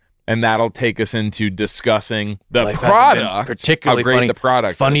prompt, and that'll take us into discussing the product. Particularly how great funny. The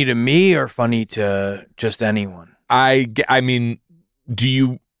product funny is. To me or funny to just anyone? I mean,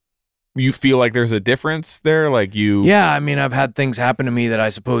 do you feel like there's a difference there? Like you? Yeah, I mean, I've had things happen to me that I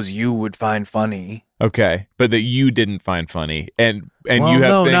suppose you would find funny. Okay, but that you didn't find funny, and well, you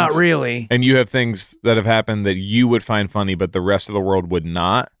have no, things, not really. And you have things that have happened that you would find funny, but the rest of the world would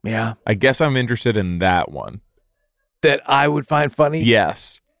not. Yeah, I guess I'm interested in that one. That I would find funny.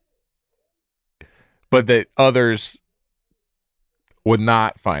 Yes, but that others would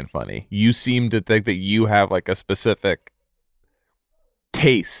not find funny. You seem to think that you have like a specific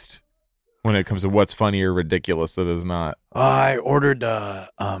taste when it comes to what's funny or ridiculous that is not. I ordered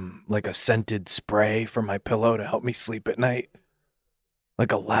like a scented spray for my pillow to help me sleep at night.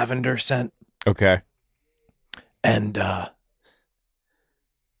 Like a lavender scent. Okay. And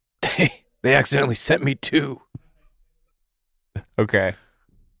they accidentally sent me 2. Okay.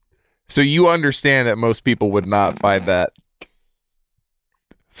 So you understand that most people would not find that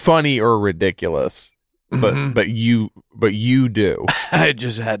funny or ridiculous. But you do. I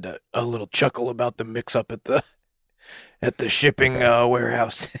just had a little chuckle about the mix up at the shipping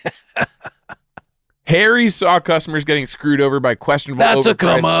warehouse. Harry's saw customers getting screwed over by questionable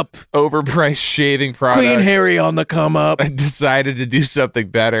overpriced shaving products. Clean Harry on the come up. And decided to do something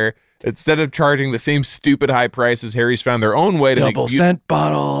better. Instead of charging the same stupid high prices, Harry's found their own way to make cent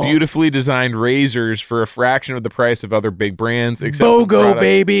bottle. Beautifully designed razors for a fraction of the price of other big brands. BOGO,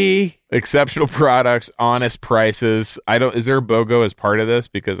 baby. Exceptional products, honest prices. Is there a BOGO as part of this?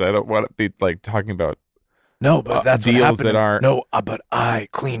 Because I don't want to be like talking about but that's deals what happened. that aren't. No, but I,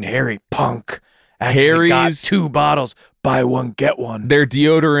 Clean Harry punk, actually got 2 bottles. Buy one, get one. Their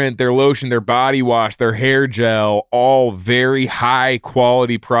deodorant, their lotion, their body wash, their hair gel, all very high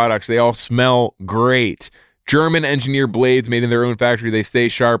quality products. They all smell great. German engineered blades made in their own factory. They stay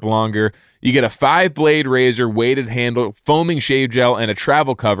sharp longer. You get a 5-blade razor, weighted handle, foaming shave gel, and a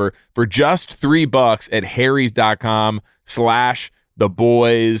travel cover for just $3 at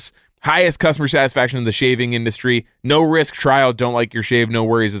harrys.com/theboys. Highest customer satisfaction in the shaving industry. No risk trial. Don't like your shave. No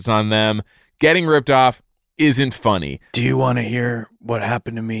worries. It's on them. Getting ripped off isn't funny. Do you want to hear what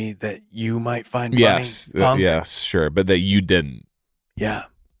happened to me that you might find funny? Yes, sure, but that you didn't. Yeah.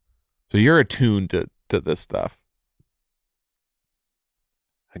 So you're attuned to this stuff.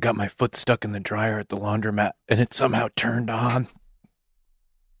 I got my foot stuck in the dryer at the laundromat, and it somehow turned on.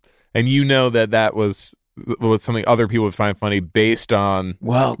 And you know that was something other people would find funny based on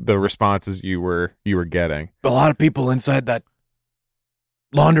the responses you were getting. A lot of people inside that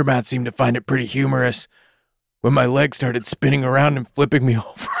laundromat seemed to find it pretty humorous when my leg started spinning around and flipping me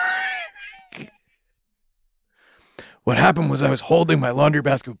over. What happened was I was holding my laundry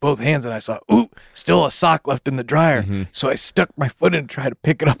basket with both hands, and I saw, still a sock left in the dryer. Mm-hmm. So I stuck my foot in and tried to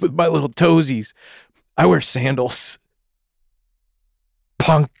pick it up with my little toesies. I wear sandals.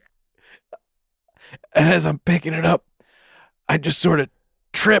 Punk. And as I'm picking it up, I just sort of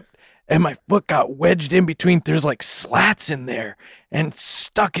tripped, and my foot got wedged in between. There's like slats in there and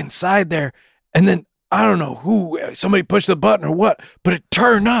stuck inside there. And then I don't know somebody pushed the button or what, but it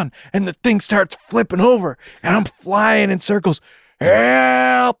turned on and the thing starts flipping over and I'm flying in circles.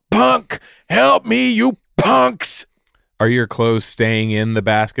 Help, punk! Help me, you punks! Are your clothes staying in the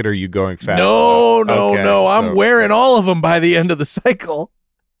basket or are you going fast? No. I'm wearing all of them by the end of the cycle.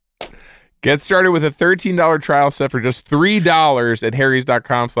 Get started with a $13 trial set for just $3 at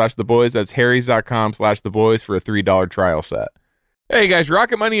harrys.com/theboys. That's harrys.com/theboys for a $3 trial set. Hey guys,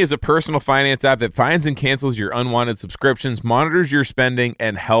 Rocket Money is a personal finance app that finds and cancels your unwanted subscriptions, monitors your spending,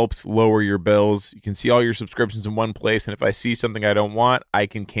 and helps lower your bills. You can see all your subscriptions in one place, and if I see something I don't want, I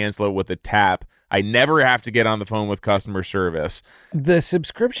can cancel it with a tap. I never have to get on the phone with customer service. The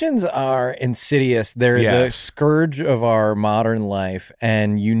subscriptions are insidious. They're the scourge of our modern life,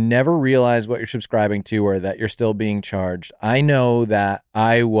 and you never realize what you're subscribing to or that you're still being charged. I know that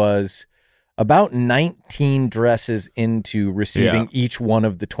I was about 19 dresses into receiving each one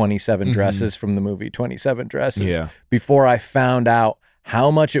of the 27 dresses from the movie 27 Dresses before I found out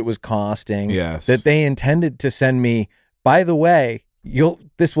how much it was costing, that they intended to send me, by the way,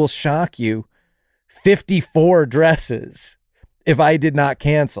 this will shock you, 54 dresses if I did not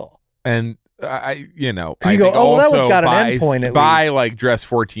cancel. And I you go, that one's got an endpoint at by least. Like dress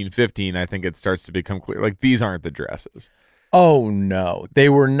 14, 15, I think it starts to become clear. Like these aren't the dresses. Oh, no. They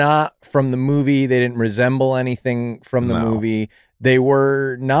were not from the movie. They didn't resemble anything from the movie. They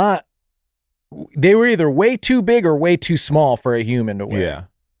were not. They were either way too big or way too small for a human to wear. Yeah.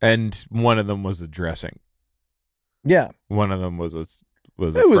 And one of them was a dressing. Yeah. One of them was a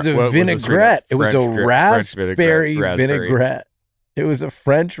vinaigrette. It was a raspberry vinaigrette. It was a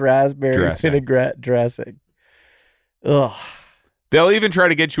French raspberry vinaigrette dressing. Ugh. They'll even try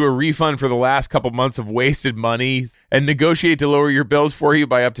to get you a refund for the last couple months of wasted money and negotiate to lower your bills for you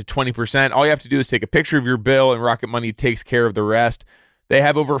by up to 20%. All you have to do is take a picture of your bill and Rocket Money takes care of the rest. They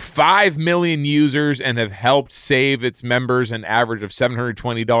have over 5 million users and have helped save its members an average of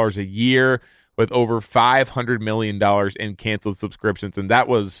 $720 a year with over $500 million in canceled subscriptions. And that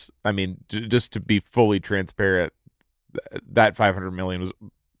was, just to be fully transparent, that $500 million was,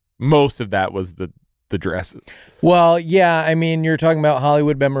 most of that was the dresses. Well, yeah, you're talking about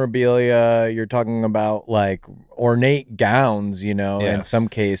Hollywood memorabilia, you're talking about like ornate gowns, in some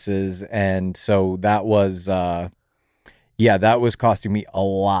cases, and so that was that was costing me a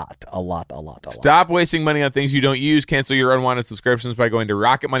lot. Stop wasting money on things you don't use. Cancel your unwanted subscriptions by going to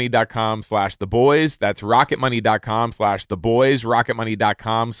rocketmoney.com/theboys. That's rocketmoney.com/theboys,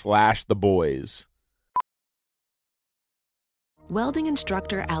 rocketmoney.com/theboys. Welding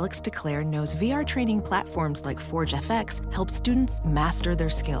instructor Alex DeClaire knows VR training platforms like Forge FX help students master their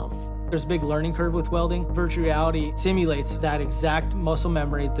skills. There's a big learning curve with welding. Virtual reality simulates that exact muscle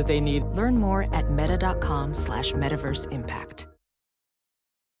memory that they need. Learn more at meta.com/metaverse impact.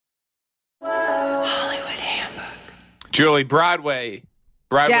 Julie, Broadway's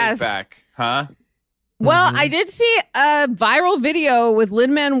Yes. back, huh? Well, I did see a viral video with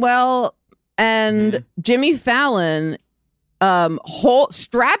Lin-Manuel and Jimmy Fallon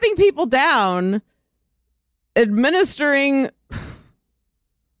strapping people down, administering.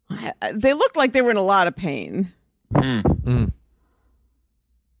 They looked like they were in a lot of pain.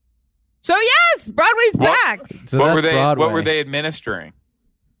 So yes, Broadway's back. So what that's were they? Broadway. What were they administering?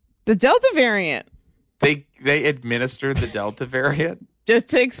 The Delta variant. They administered the Delta variant just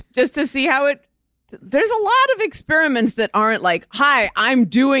to see how it. There's a lot of experiments that aren't like, "Hi, I'm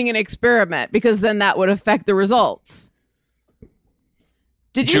doing an experiment," because then that would affect the results.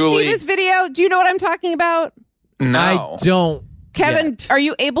 Did you Julie, see this video? Do you know what I'm talking about? No, I don't. Kevin, yet. are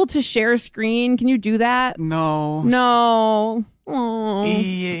you able to share screen? Can you do that? No. No. Aw.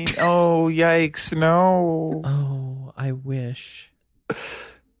 Oh, yikes! No. Oh, I wish.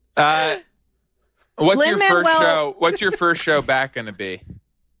 What's your first Lin-Manuel- show? What's your first show back going to be?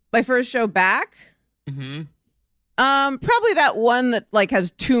 My first show back? Mm-hmm. Probably that one that like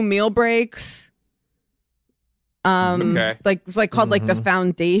has 2 meal breaks. Okay. Like it's like called like the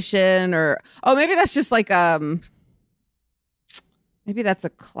Foundation, or maybe that's just like maybe that's a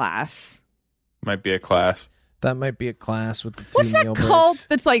class. Might be a class. That might be a class with the 2 What's that meal cult breaks.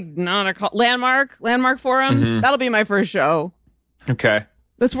 that's like not a cult? Landmark Forum? That'll be my first show. Okay.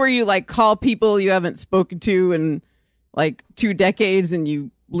 That's where you like call people you haven't spoken to in like 2 decades, and you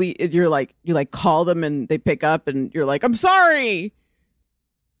call them and they pick up and you're like, "I'm sorry."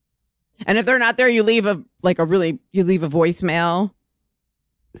 And if they're not there, you leave a voicemail.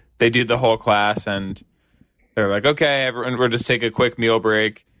 They do the whole class and they're like, "Okay, everyone, we'll just take a quick meal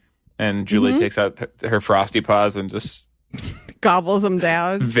break." And Julie takes out her Frosty Paws and just Gobbles them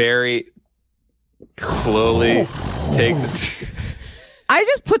down. very slowly takes it. I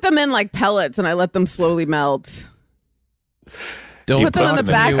just put them in like pellets and I let them slowly melt. Don't Put them in the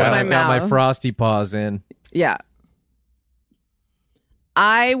back of when my I got my mouth. Frosty Paws in. Yeah.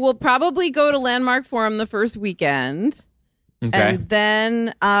 I will probably go to Landmark Forum the first weekend. Okay. And then, you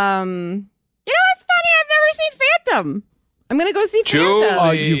know what's funny? I've never seen Phantom. I'm going to go see Julie. Phantom.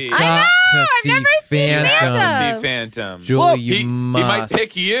 Oh, you I got know, to I've see never seen Phantom. Phantom. See Phantom. Julie, Well, you he must. might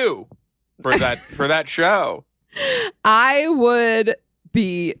pick you for that show. I would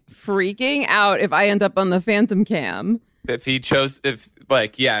be freaking out if I end up on the Phantom Cam. If he chose, he's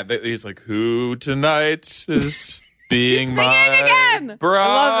like, "Who tonight is being my again.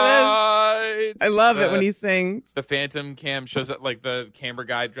 bride?" I love it when he sings. The Phantom Cam shows up like the camera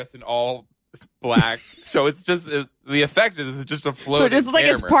guy dressed in all black. So it's just the effect is just a floating. So it just like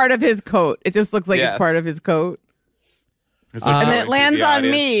it's camera. part of his coat. It just looks like Yes. it's part of his coat. It's like And then it going through lands the on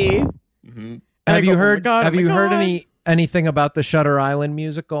audience. me. Mm-hmm. I Have go, you "Oh my heard? God, have oh my you heard God." anything about the Shutter Island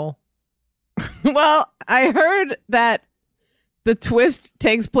musical? Well, I heard that the twist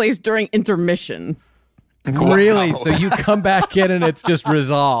takes place during intermission. Really? So you come back in and it's just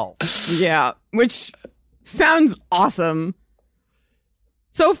resolved. Yeah, which sounds awesome.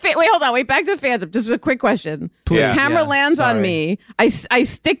 So wait, hold on, back to Phantom. Just a quick question. Please. Yeah. Camera Yeah, lands on sorry. me. I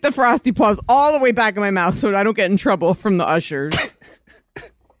stick the Frosty Paws all the way back in my mouth so I don't get in trouble from the ushers.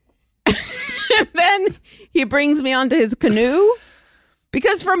 And then he brings me onto his canoe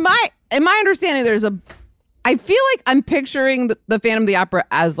because in my understanding, I feel like I'm picturing the Phantom of the Opera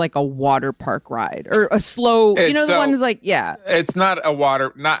as like a water park ride or a slow, the ones like, yeah. It's not a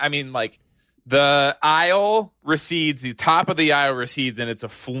water. Like the aisle recedes. The top of the aisle recedes, and it's a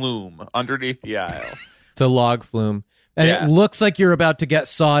flume underneath the aisle. It's a log flume. And Yes. it looks like you're about to get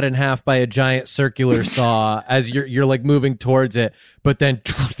sawed in half by a giant circular saw as you're like moving towards it. But then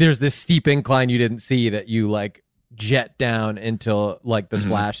there's this steep incline you didn't see that you like jet down into like the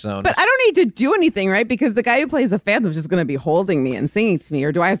splash zone. But I don't need to do anything, right? Because the guy who plays the Phantom is just going to be holding me and singing to me,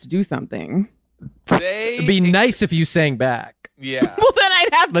 or do I have to do something? It'd be nice if you sang back. Yeah. Well, then I'd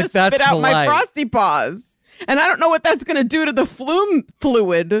have Like, to that's spit out my polite. Frosty Paws. And I don't know what that's going to do to the flume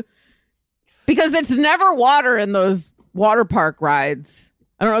fluid because it's never water in those water park rides.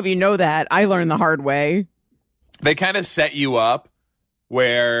 I don't know if you know that. I learned the hard way. They kind of set you up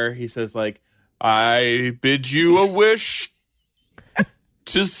where he says like, "I bid you a wish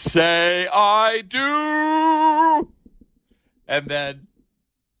to say I do," and then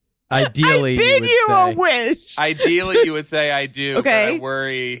Ideally, I bid you would a say. wish. ideally you would say I do. Okay. But I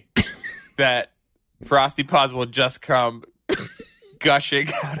worry that Frosty Paws will just come gushing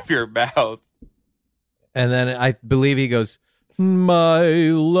out of your mouth. And then I believe he goes, "My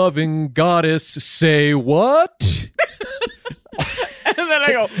loving goddess, say what?" And then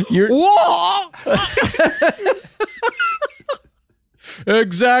I go, You're whoa!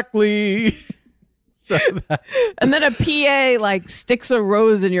 And then a PA like sticks a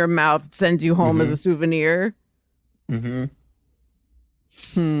rose in your mouth, sends you home as a souvenir. I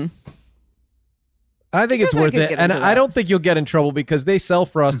think it's worth it, and I don't think you'll get in trouble because they sell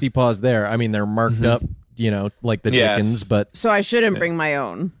Frosty Paws there. I mean, they're marked up, like the Dickens, but so I shouldn't bring my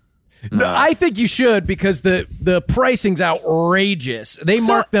own. No, I think you should because the pricing's outrageous. They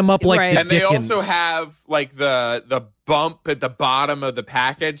mark them up like the and Dickens. they also have like the bump at the bottom of the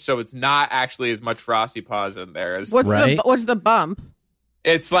package, so it's not actually as much Frosty Paws in there as what's the bump?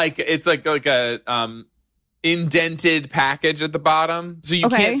 It's like a indented package at the bottom, so you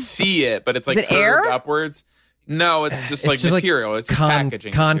can't see it, but it's like curved air? Upwards. No, it's just like material. It's just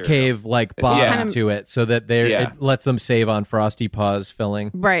packaging concave material. like bottom to it, so that it lets them save on Frosty Paws filling.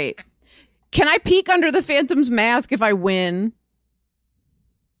 Right. Can I peek under the Phantom's mask if I win?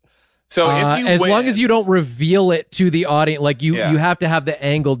 So if you as win, long as you don't reveal it to the audience, like you have to have the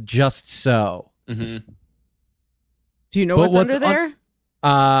angle just so. Mm-hmm. Do you know what's under there?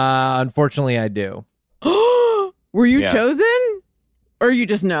 Unfortunately, I do. Were you chosen, or you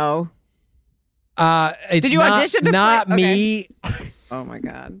just know? Did you audition to not play? me. Okay. Oh my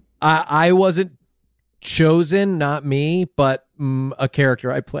god! I wasn't chosen, not me, but a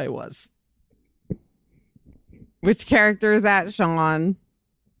character I play was. Which character is that, Sean?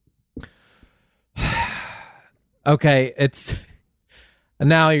 Okay, it's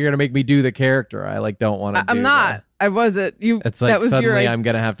now you're gonna make me do the character. I don't want to. I'm not. I wasn't. You. It's like that was suddenly your, I'm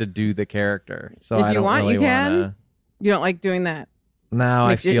gonna have to do the character. So if I you don't want, really you can. Wanna... You don't like doing that. Now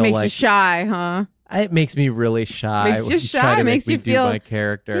I feel it makes like you shy, huh? It makes me really shy. Makes you shy. To makes make you me feel do my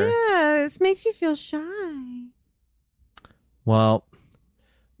character. Yeah, it makes you feel shy. Well,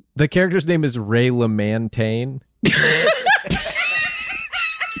 the character's name is Ray LaMantaine.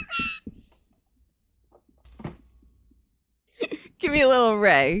 Give me a little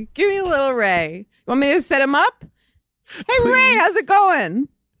Ray. Give me a little Ray. You want me to set him up? Hey, please. Ray, how's it going?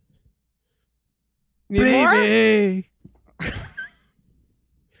 Need Baby. More?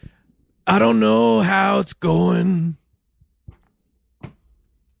 I don't know how it's going.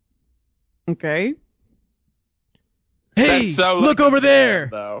 Okay. Hey, look over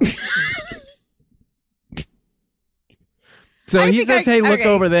there. So he says, hey, look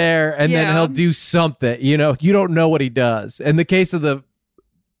over there, and then he'll do something. You don't know what he does. In the case of the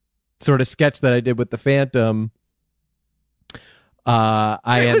sort of sketch that I did with the Phantom, I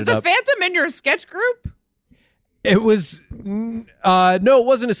ended up... Was the Phantom in your sketch group? It was... no, it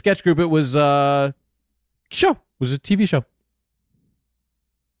wasn't a sketch group. It was a show. It was a TV show.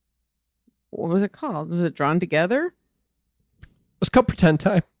 What was it called? Was it Drawn Together? It was called Pretend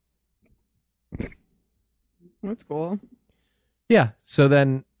Time. That's cool. Yeah. So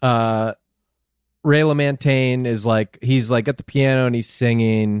then Ray LaMantaine is he's at the piano and he's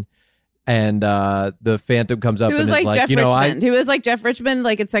singing, and the Phantom comes up and is like Jeff Richmond. He was like Jeff Richmond,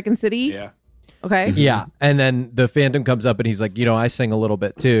 like at Second City. Yeah. Okay. Yeah. And then the Phantom comes up and he's like, I sing a little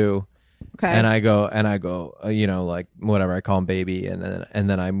bit too. Okay. And I go, whatever, I call him baby, and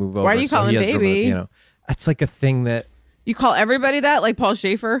then I move over. Why do you call him baby? That's like a thing that you call everybody that, like Paul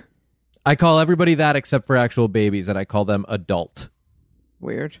Schaefer. I call everybody that except for actual babies, and I call them adult.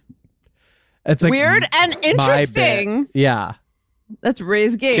 Weird. It's like weird and interesting. Yeah. That's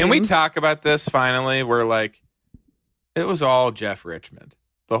Ray's game. Can we talk about this finally? Where it was all Jeff Richmond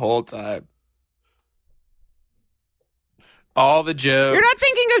the whole time. All the jokes. You're not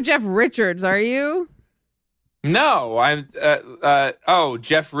thinking of Jeff Richards, are you? No, I'm.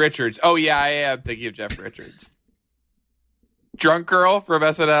 Jeff Richards. Oh yeah, I am thinking of Jeff Richards. Drunk Girl from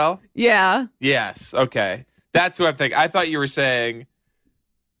SNL? Yeah. Yes. Okay. That's who I'm thinking. I thought you were saying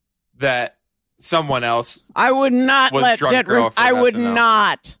that someone else. I would not let Drunk Girl from I would SNL.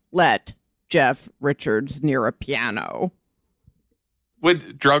 not let Jeff Richards near a piano.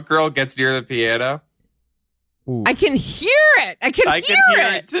 When Drunk Girl gets near the piano? Ooh. I can hear it. I can hear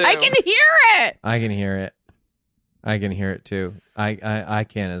it. Too. I can hear it. I can hear it. I can hear it too. I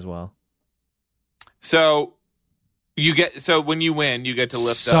can as well. So when you win, you get to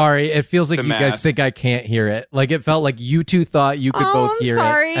lift up. Sorry, it feels like the you mask. guys think I can't hear it. Like it felt like you two thought you could both hear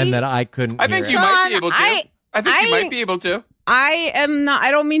it, and that I couldn't. I think hear you it. might be able to. I think you might be able to. I am not.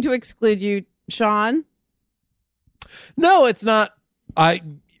 I don't mean to exclude you, Sean. No, it's not.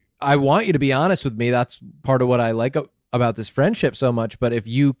 I want you to be honest with me. That's part of what I like about this friendship so much. But if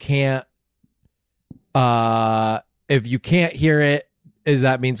you can't hear it, does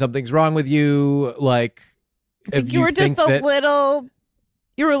that mean something's wrong with you? Like, I think you were just a little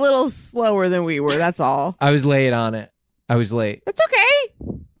slower than we were. That's all. I was late on it. I was late. That's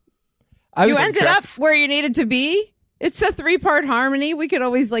okay. You ended up where you needed to be. It's a 3-part harmony. We could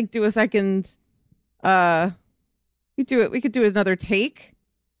always do a second We do it. We could do another take.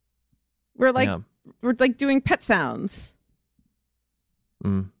 We're like doing pet sounds.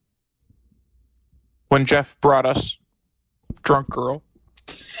 When Jeff brought us Drunk Girl,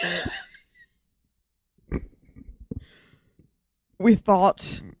 we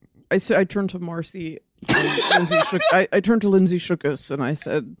thought. I turned to Marcy. I turned to Lindsay Shookus and I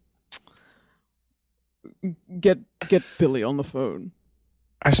said, "Get Billy on the phone."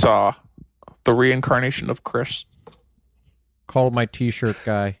 I saw the reincarnation of Chris. Call my t-shirt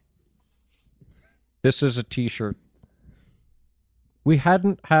guy. This is a t-shirt. We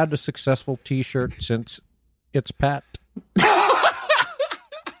hadn't had a successful t-shirt since It's Pat.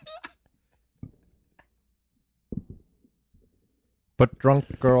 But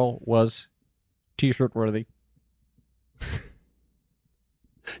Drunk Girl was t-shirt worthy.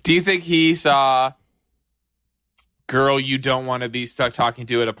 Do you think he saw girl you don't want to be stuck talking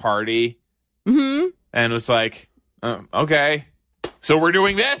to at a party? Mm-hmm. And was like, okay, so we're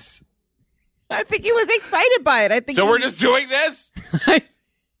doing this? I think he was excited by it. I think. So we're just doing this?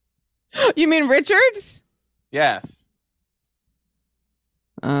 You mean Richards? Yes.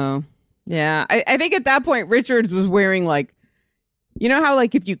 Oh, yeah. I think at that point Richards was wearing like, you know how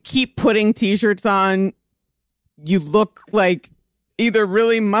like if you keep putting t-shirts on, you look like either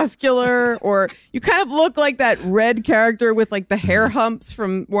really muscular or you kind of look like that red character with like the hair humps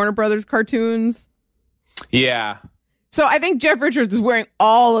from Warner Brothers cartoons. Yeah. So I think Jeff Richards is wearing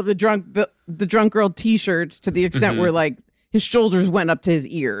all of the drunk girl t-shirts to the extent where like his shoulders went up to his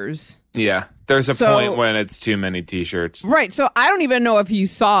ears. Yeah. There's a point when it's too many t-shirts. Right. So I don't even know if he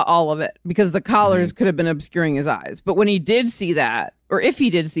saw all of it because the collars could have been obscuring his eyes. But when he did see that, or if he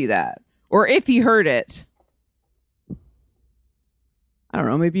did see that, or if he heard it, I don't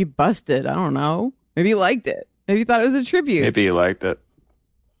know, maybe he busted. I don't know. Maybe he liked it. Maybe he thought it was a tribute. Maybe he liked it.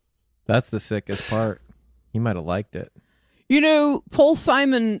 That's the sickest part. He might have liked it. You know, Paul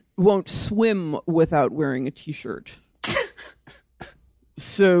Simon won't swim without wearing a t-shirt.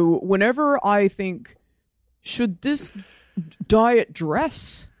 So whenever I think, should this diet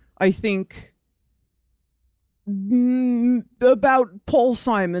dress, I think about Paul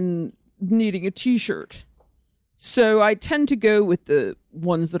Simon needing a t-shirt. So I tend to go with the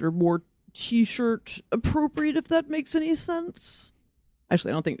ones that are more t-shirt appropriate, if that makes any sense.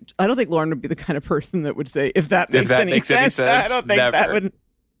 Actually, I don't think Lauren would be the kind of person that would say if that makes any sense. I don't think Never. that would.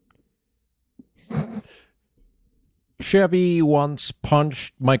 Chevy once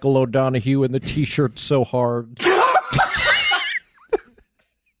punched Michael O'Donoghue in the t-shirt so hard.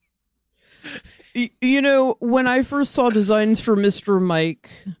 You know, when I first saw designs for Mr. Mike,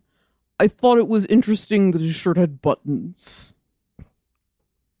 I thought it was interesting that his shirt had buttons.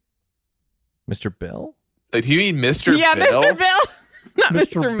 Mr. Bill? Do you mean Mr. Yeah, Bill? Mr. Bill. Not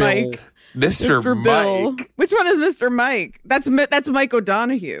Mr. Mike. Mr. Bill. Mike. Which one is Mr. Mike? That's Mike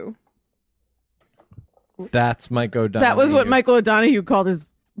O'Donoghue. That's Mike O'Donoghue. That was what Michael O'Donoghue called his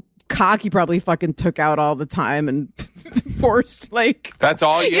cock. He probably fucking took out all the time and forced like. That's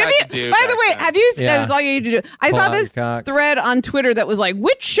all you have to do. By the way, have you? Yeah. That's all you need to do. I Pull saw out this your cock. thread on Twitter that was like,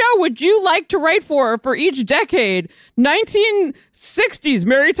 "Which show would you like to write for each decade? 1960s,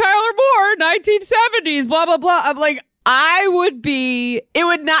 Mary Tyler Moore. 1970s, blah blah blah." I'm like, I would be. It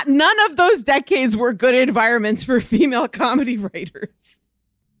would not. None of those decades were good environments for female comedy writers.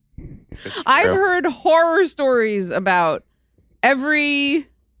 I've heard horror stories about every.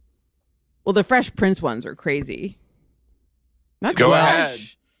 Well, the Fresh Prince ones are crazy. Not Go so ahead.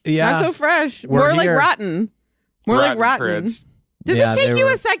 fresh. Yeah. Not so fresh. We're More like here. rotten. More like rotten. Prince. Does Yeah, it take they you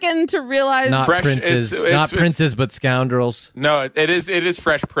were a second to realize? Not Fresh- princes, it's- not it's- princes, but scoundrels. No, it is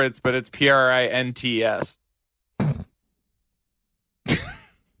Fresh Prince, but it's Prints.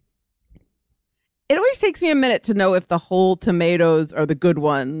 It always takes me a minute to know if the whole tomatoes are the good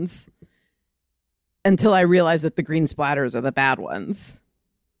ones until I realize that the green splatters are the bad ones.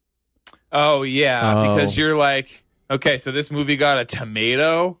 Oh, yeah, Oh. because you're like, okay, so this movie got a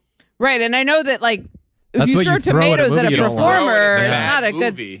tomato? Right, and I know that like if That's you what throw you throw at a tomatoes movie at a you don't want. performer, Throw it at a it's bad not a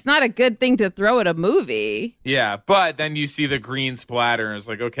movie. it's not a good thing to throw at a movie. Yeah, but then you see the green splatter, and it's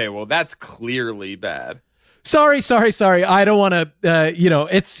like, okay, well, that's clearly bad. Sorry. I don't want to,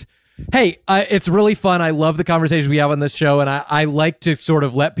 it's really fun. I love the conversation we have on this show, and I like to sort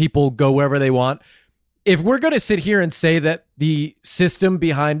of let people go wherever they want. If we're going to sit here and say that the system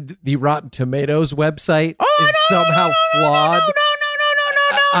behind the Rotten Tomatoes website is somehow flawed,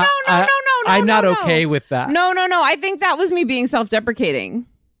 I'm not okay with that. No. I think that was me being self-deprecating.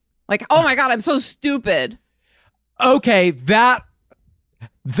 Like, oh my God, I'm so stupid. Okay, that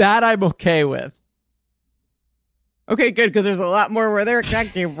I'm okay with. Okay, good, because there's a lot more where that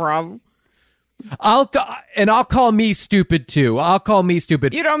came from. I'll call me stupid too. I'll call me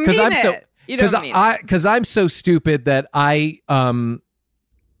stupid. You don't mean it. Because I'm so stupid that I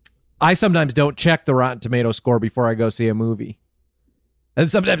sometimes don't check the Rotten Tomato score before I go see a movie. And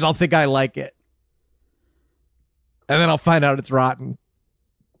sometimes I'll think I like it. And then I'll find out it's rotten.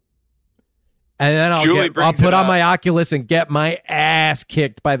 And then I'll put on my Oculus and get my ass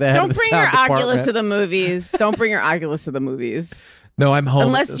kicked by the head of the sound department. Don't bring your Oculus to the movies. Don't bring your Oculus to the movies. No, I'm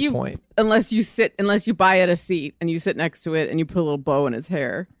home at this point. Unless you buy it a seat and you sit next to it and you put a little bow in its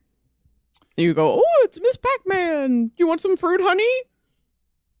hair. And you go, oh, it's Miss Pac-Man. Do you want some fruit, honey?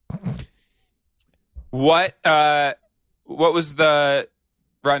 What was the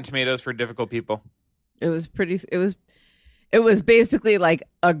Rotten Tomatoes for difficult people? It was basically like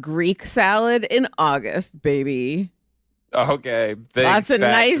a Greek salad in August, baby. Okay. Lots of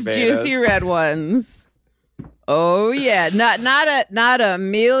nice tomatoes. Juicy red ones. Oh yeah. Not a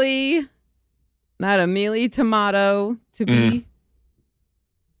mealy tomato to be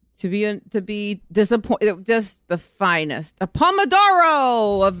disappointed. Just the finest. A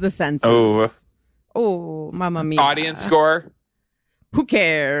pomodoro of the senses. Oh, mamma mia. Audience score? Who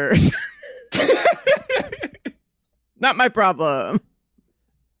cares? Not my problem.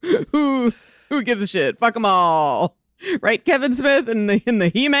 Who gives a shit? Fuck them all. Right, Kevin Smith in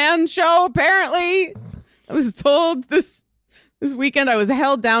the He-Man show, apparently. I was told this weekend I was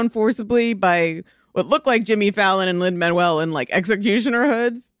held down forcibly by what looked like Jimmy Fallon and Lin-Manuel in like executioner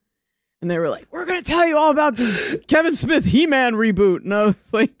hoods. And they were like, we're going to tell you all about this Kevin Smith He-Man reboot. And I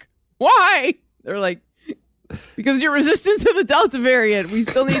was like, why? They're like, because you're resistant to the Delta variant. We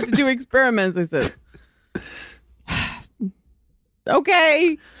still need to do experiments. I said,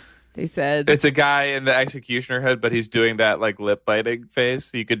 okay. They said it's a guy in the executioner hood, but he's doing that like lip biting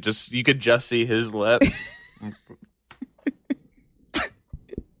face. You could just see his lip.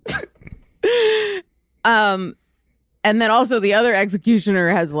 And then also the other executioner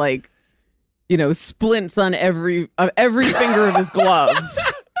has like, splints on every finger of his glove.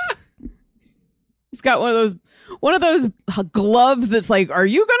 He's got one of those gloves that's like, are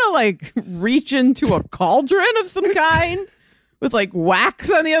you gonna like reach into a cauldron of some kind with like wax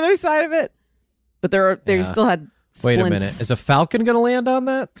on the other side of it? But they still had splints. Wait a minute, is a falcon gonna land on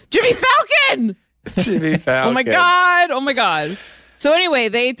that? Jimmy Falcon! Jimmy Falcon! Oh my god! So anyway,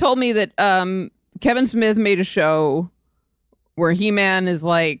 they told me that Kevin Smith made a show where He-Man is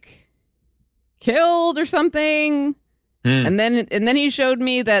like killed or something. And then he showed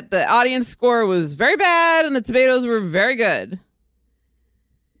me that the audience score was very bad and the tomatoes were very good.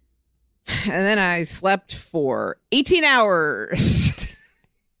 And then I slept for 18 hours.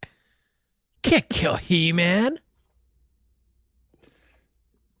 Can't kill He-Man.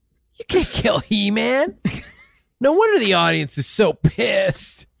 You can't kill He-Man. No wonder the audience is so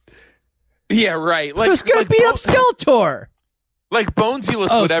pissed. Yeah, right. Like, who's gonna beat up Skeletor? Like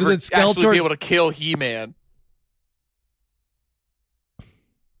Bonesilus would ever actually be able to kill He-Man.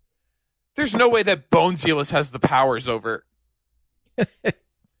 There's no way that Bonesilus has the powers over.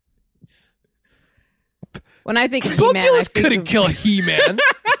 When I think of He-Man, Bonesilus couldn't kill He-Man.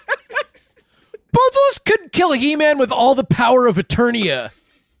 Bonesilus couldn't kill He-Man with all the power of Eternia.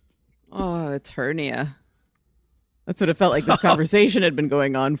 Oh, Eternia. That's what it felt like this conversation had been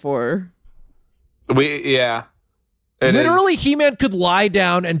going on for. Literally, He-Man could lie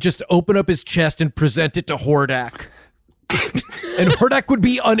down and just open up his chest and present it to Hordak. And Hordak would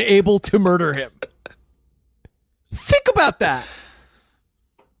be unable to murder him. Think about that.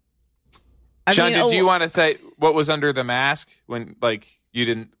 Sean, did you want to say what was under the mask when, like, you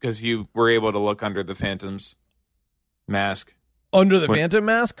didn't, because you were able to look under the Phantom's mask? Under the Phantom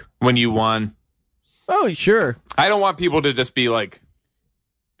mask? When you won. Oh, sure. I don't want people to just be like,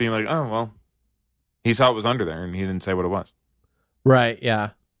 being like, oh, well, he saw it was under there and he didn't say what it was. Right,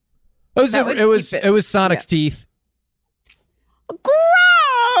 yeah. It was Sonic's teeth.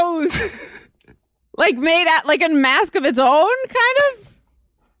 Gross! Like made out like a mask of its own, kind of?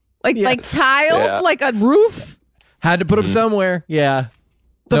 Like tiled, like a roof? Had to put them somewhere, yeah.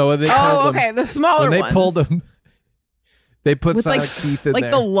 The smaller ones. When they pulled them, they put with Sonic's teeth in there.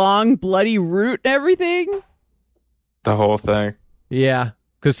 Like the long, bloody root and everything? The whole thing. Yeah,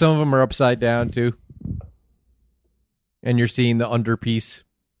 because some of them are upside down, too. And you're seeing the underpiece.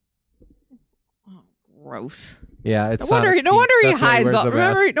 Oh, gross. Yeah, it's no wonder he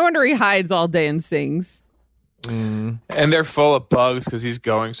hides all day and sings. And they're full of bugs because he's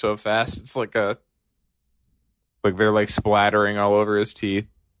going so fast. It's like they're like splattering all over his teeth.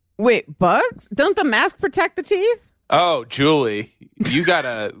 Wait, bugs? Don't the mask protect the teeth? Oh, Julie, we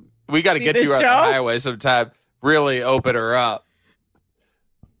gotta get you out the highway sometime. Really open her up.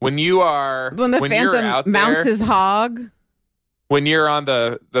 when the Phantom out mounts there, his hog. when you're on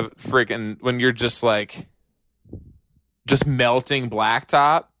the freaking, when you're just like, just melting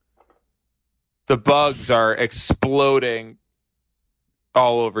blacktop, the bugs are exploding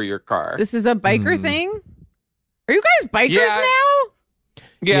all over your car. This is a biker thing? Are you guys bikers now?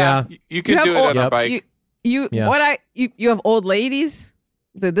 Yeah. You can do it on a bike. You have old ladies?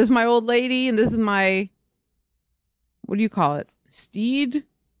 This is my old lady, and this is my, what do you call it? Steed?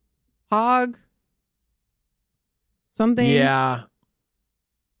 Hog? Something? Yeah.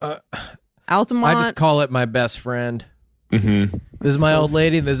 Altamont? I just call it my best friend. Mm-hmm. This is my old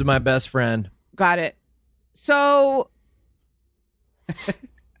lady. This is my best friend. Got it. So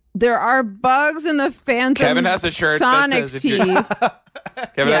there are bugs in the Phantom Kevin has a shirt Sonic that says teeth.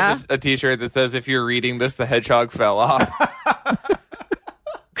 Kevin has a t-shirt that says, if you're reading this, the hedgehog fell off.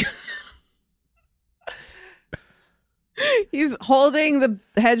 He's holding the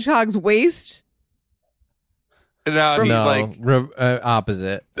hedgehog's waist.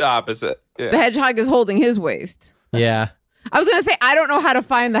 Opposite. Opposite. Yeah. The hedgehog is holding his waist. Yeah. I was going to say, I don't know how to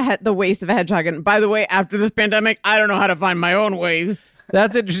find the waist of a hedgehog. And by the way, after this pandemic, I don't know how to find my own waist.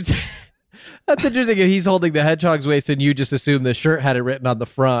 That's interesting. That's interesting. If he's holding the hedgehog's waist and you just assume the shirt had it written on the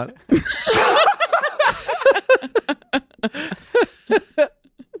front.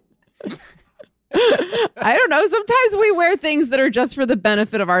 I don't know. Sometimes we wear things that are just for the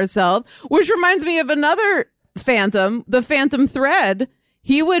benefit of ourselves, which reminds me of another Phantom, the Phantom Thread.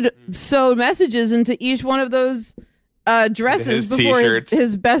 He would sew messages into each one of those dresses before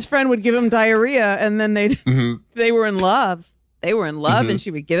his best friend would give him diarrhea, and then they were in love. They were in love, and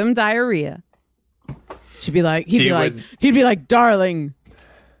she would give him diarrhea. She'd be like, he'd be like, darling,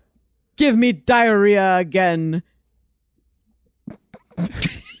 give me diarrhea again.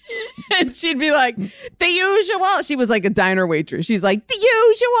 And she'd be like, the usual. She was like a diner waitress. She's like, the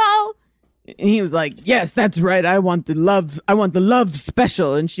usual. And he was like, yes, that's right. I want the love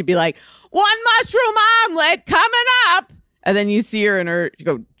special. And she'd be like, one mushroom omelet coming up. And then you see her and she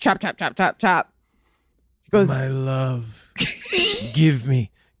go, chop, chop, chop, chop, chop. She goes, my love, give me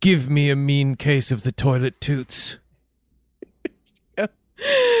a mean case of the toilet toots.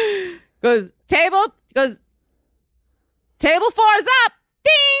 Goes, table 4's up.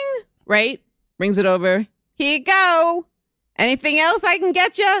 Ding. Right? Brings it over. Here you go. Anything else I can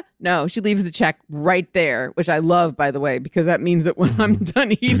get you? No, she leaves the check right there, which I love, by the way, because that means that when I'm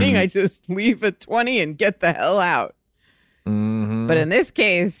done eating, I just leave a 20 and get the hell out. Mm-hmm. But in this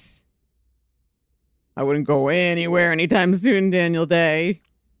case, I wouldn't go anywhere anytime soon, Daniel Day.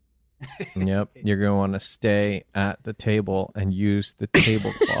 Yep. You're going to want to stay at the table and use the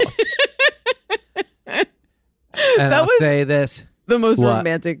tablecloth. And I'll say this. The most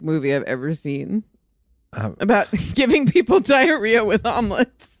romantic movie I've ever seen. About giving people diarrhea with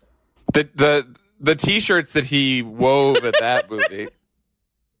omelets. The t-shirts that he wove at that movie.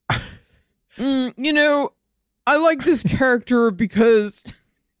 I like this character because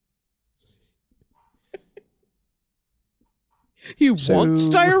he wants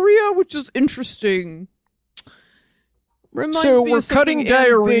diarrhea, which is interesting. So we're cutting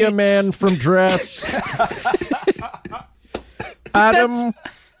Diarrhea Man from dress. Adam.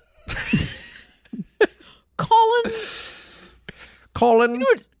 Colin. You know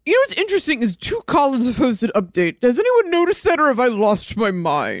what's interesting is 2 Collins have hosted update. Has anyone noticed that, or have I lost my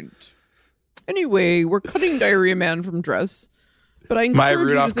mind? Anyway, we're cutting Diarrhea Man from dress. But I Maya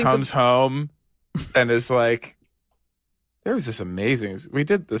Rudolph comes home and is like, there was this amazing, we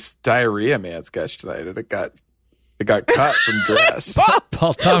did this Diarrhea Man sketch tonight and it got cut from dress.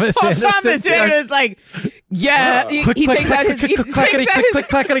 Paul Thomas Anderson is like, yeah. He takes out his... Wait,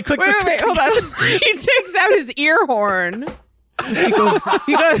 hold on. He takes out his ear horn.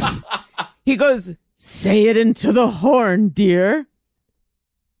 He goes, say it into the horn, dear.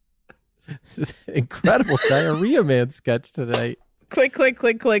 Incredible Diarrhea Man sketch tonight. Click, click,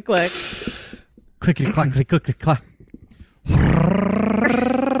 click, click, click. Clickety clack, click, click, clack.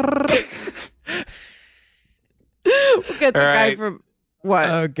 We'll get the guy from what?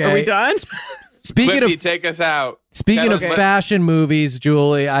 Okay. Are we done? Clippy, take us out. Speaking of fashion movies,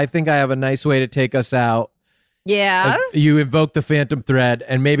 Julie, I think I have a nice way to take us out. Yeah. You invoke the Phantom Thread,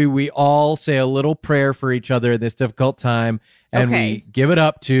 and maybe we all say a little prayer for each other in this difficult time, and we give it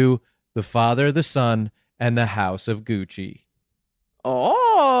up to the Father, the Son, and the House of Gucci.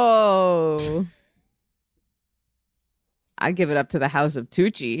 Oh. I give it up to the House of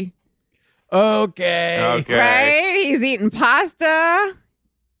Tucci. Okay. Right? He's eating pasta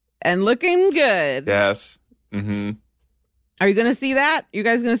and looking good. Yes. Mm-hmm. Are you going to see that? You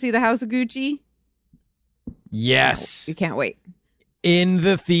guys going to see the House of Gucci? Yes. You can't wait. in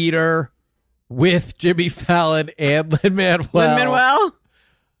the theater with Jimmy Fallon and Lin-Manuel.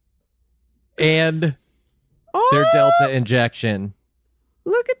 And their Delta injection.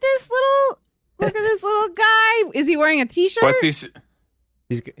 Look at this little guy. Is he wearing a t-shirt? What's he?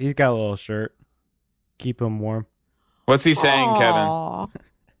 He's got a little shirt. Keep him warm. What's he saying, Kevin?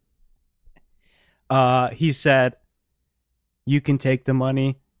 He said, "You can take the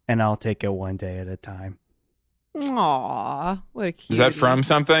money, and I'll take it one day at a time." Aw, what a cute. Is that from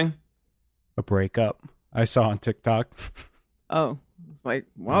something? A breakup I saw on TikTok. Oh, it's like,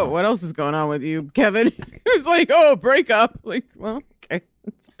 whoa, what else is going on with you, Kevin? It's like, oh, breakup. Like, well, okay,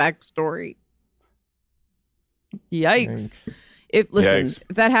 it's backstory. Yikes! If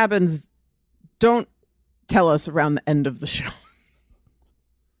that happens, don't tell us around the end of the show.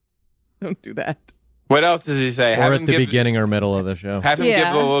 Don't do that. What else does he say? Or at the beginning or middle of the show. Have him give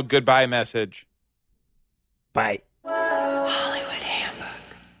a little goodbye message. Bye. Hollywood Handbook.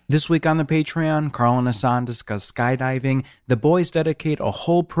 This week on the Patreon, Carl and Hassan discuss skydiving. The boys dedicate a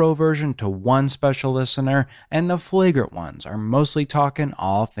whole pro version to one special listener, and the Flagrant ones are mostly talking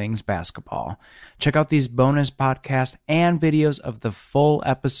all things basketball. Check out these bonus podcasts and videos of the full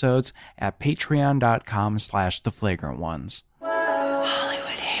episodes at patreon.com/theflagrantones.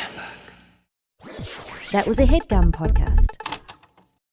 That was a HeadGum podcast.